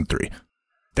season 3.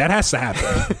 That has to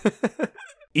happen.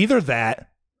 Either that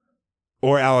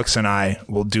or Alex and I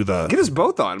will do the... Get us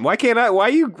both on. Why can't I? Why are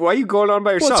you going on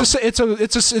by yourself? Well,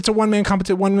 it's a one-man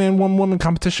competition, one woman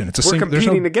competition. We're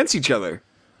competing against each other.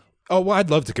 Oh, well, I'd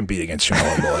love to compete against you,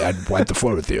 Holy Moly. I'd wipe the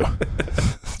floor with you.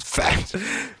 Fact.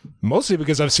 Mostly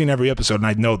because I've seen every episode and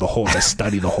I know the holes. I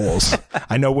study the holes.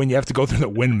 I know when you have to go through the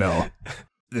windmill.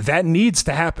 That needs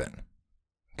to happen.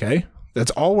 Okay?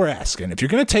 That's all we're asking. If you're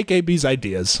going to take AB's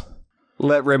ideas...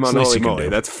 Let Rim on Holy Moly.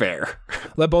 That's fair.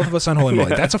 Let both of us on Holy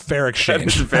Moly. That's a fair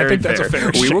exchange. I think that's a fair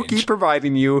exchange. We will keep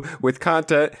providing you with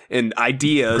content and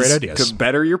ideas, great ideas to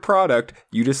better your product.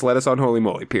 You just let us on Holy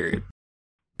Moly, period.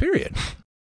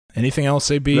 Anything else,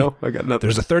 AB? No, I got nothing.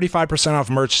 There's a 35% off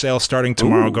merch sale starting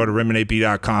tomorrow. Go to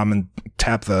rimandab.com and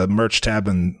tap the merch tab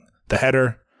in the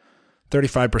header.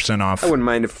 35% off. I wouldn't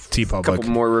mind if a couple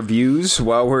more reviews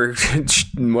while we're telling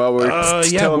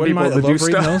people to do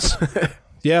stuff.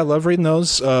 Yeah, I love reading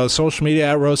those. Social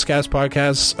media at Roastcast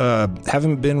Podcast.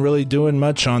 Haven't been really doing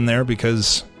much on there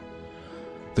because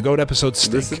the GOAT episodes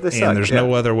stink. And there's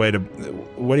no other way to...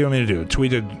 What do you want me to do?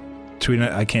 Tweet it?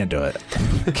 I can't do it.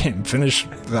 I can't finish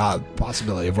the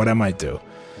possibility of what I might do.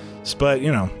 But, we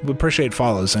appreciate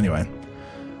follows anyway.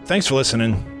 Thanks for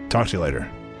listening. Talk to you later.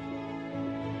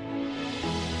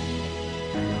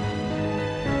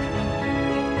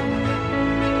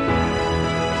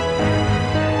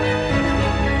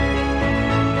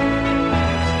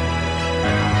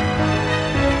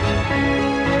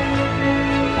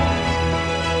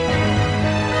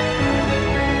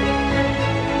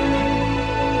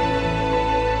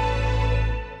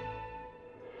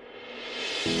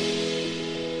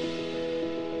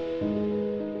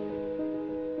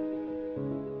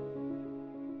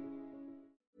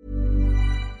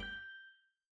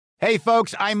 Hey,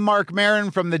 folks, I'm Mark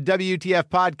Maron from the WTF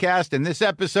Podcast, and this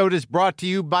episode is brought to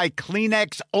you by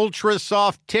Kleenex Ultra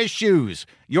Soft Tissues,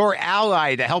 your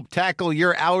ally to help tackle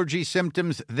your allergy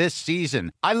symptoms this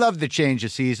season. I love the change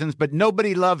of seasons, but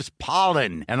nobody loves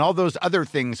pollen and all those other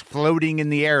things floating in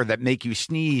the air that make you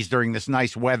sneeze during this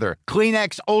nice weather.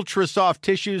 Kleenex Ultra Soft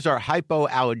Tissues are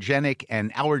hypoallergenic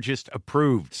and allergist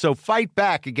approved, so fight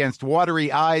back against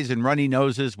watery eyes and runny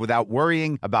noses without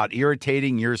worrying about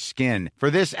irritating your skin. For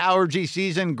this allergy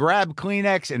season, grab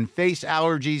Kleenex and face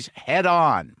allergies head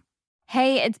on.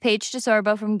 Hey, it's Paige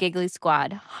DeSorbo from Giggly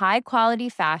Squad. High quality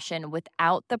fashion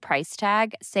without the price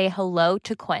tag. Say hello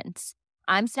to Quince.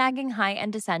 I'm snagging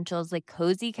high-end essentials like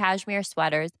cozy cashmere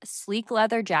sweaters, sleek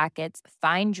leather jackets,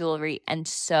 fine jewelry, and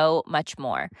so much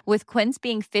more. With Quince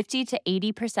being 50 to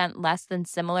 80% less than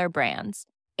similar brands.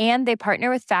 And they partner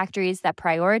with factories that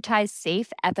prioritize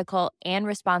safe, ethical, and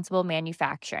responsible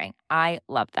manufacturing. I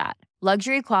love that.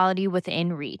 Luxury quality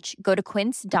within reach. Go to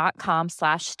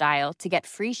quince.com/style to get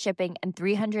free shipping and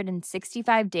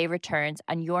 365-day returns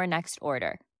on your next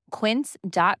order.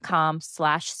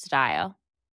 Quince.com/style.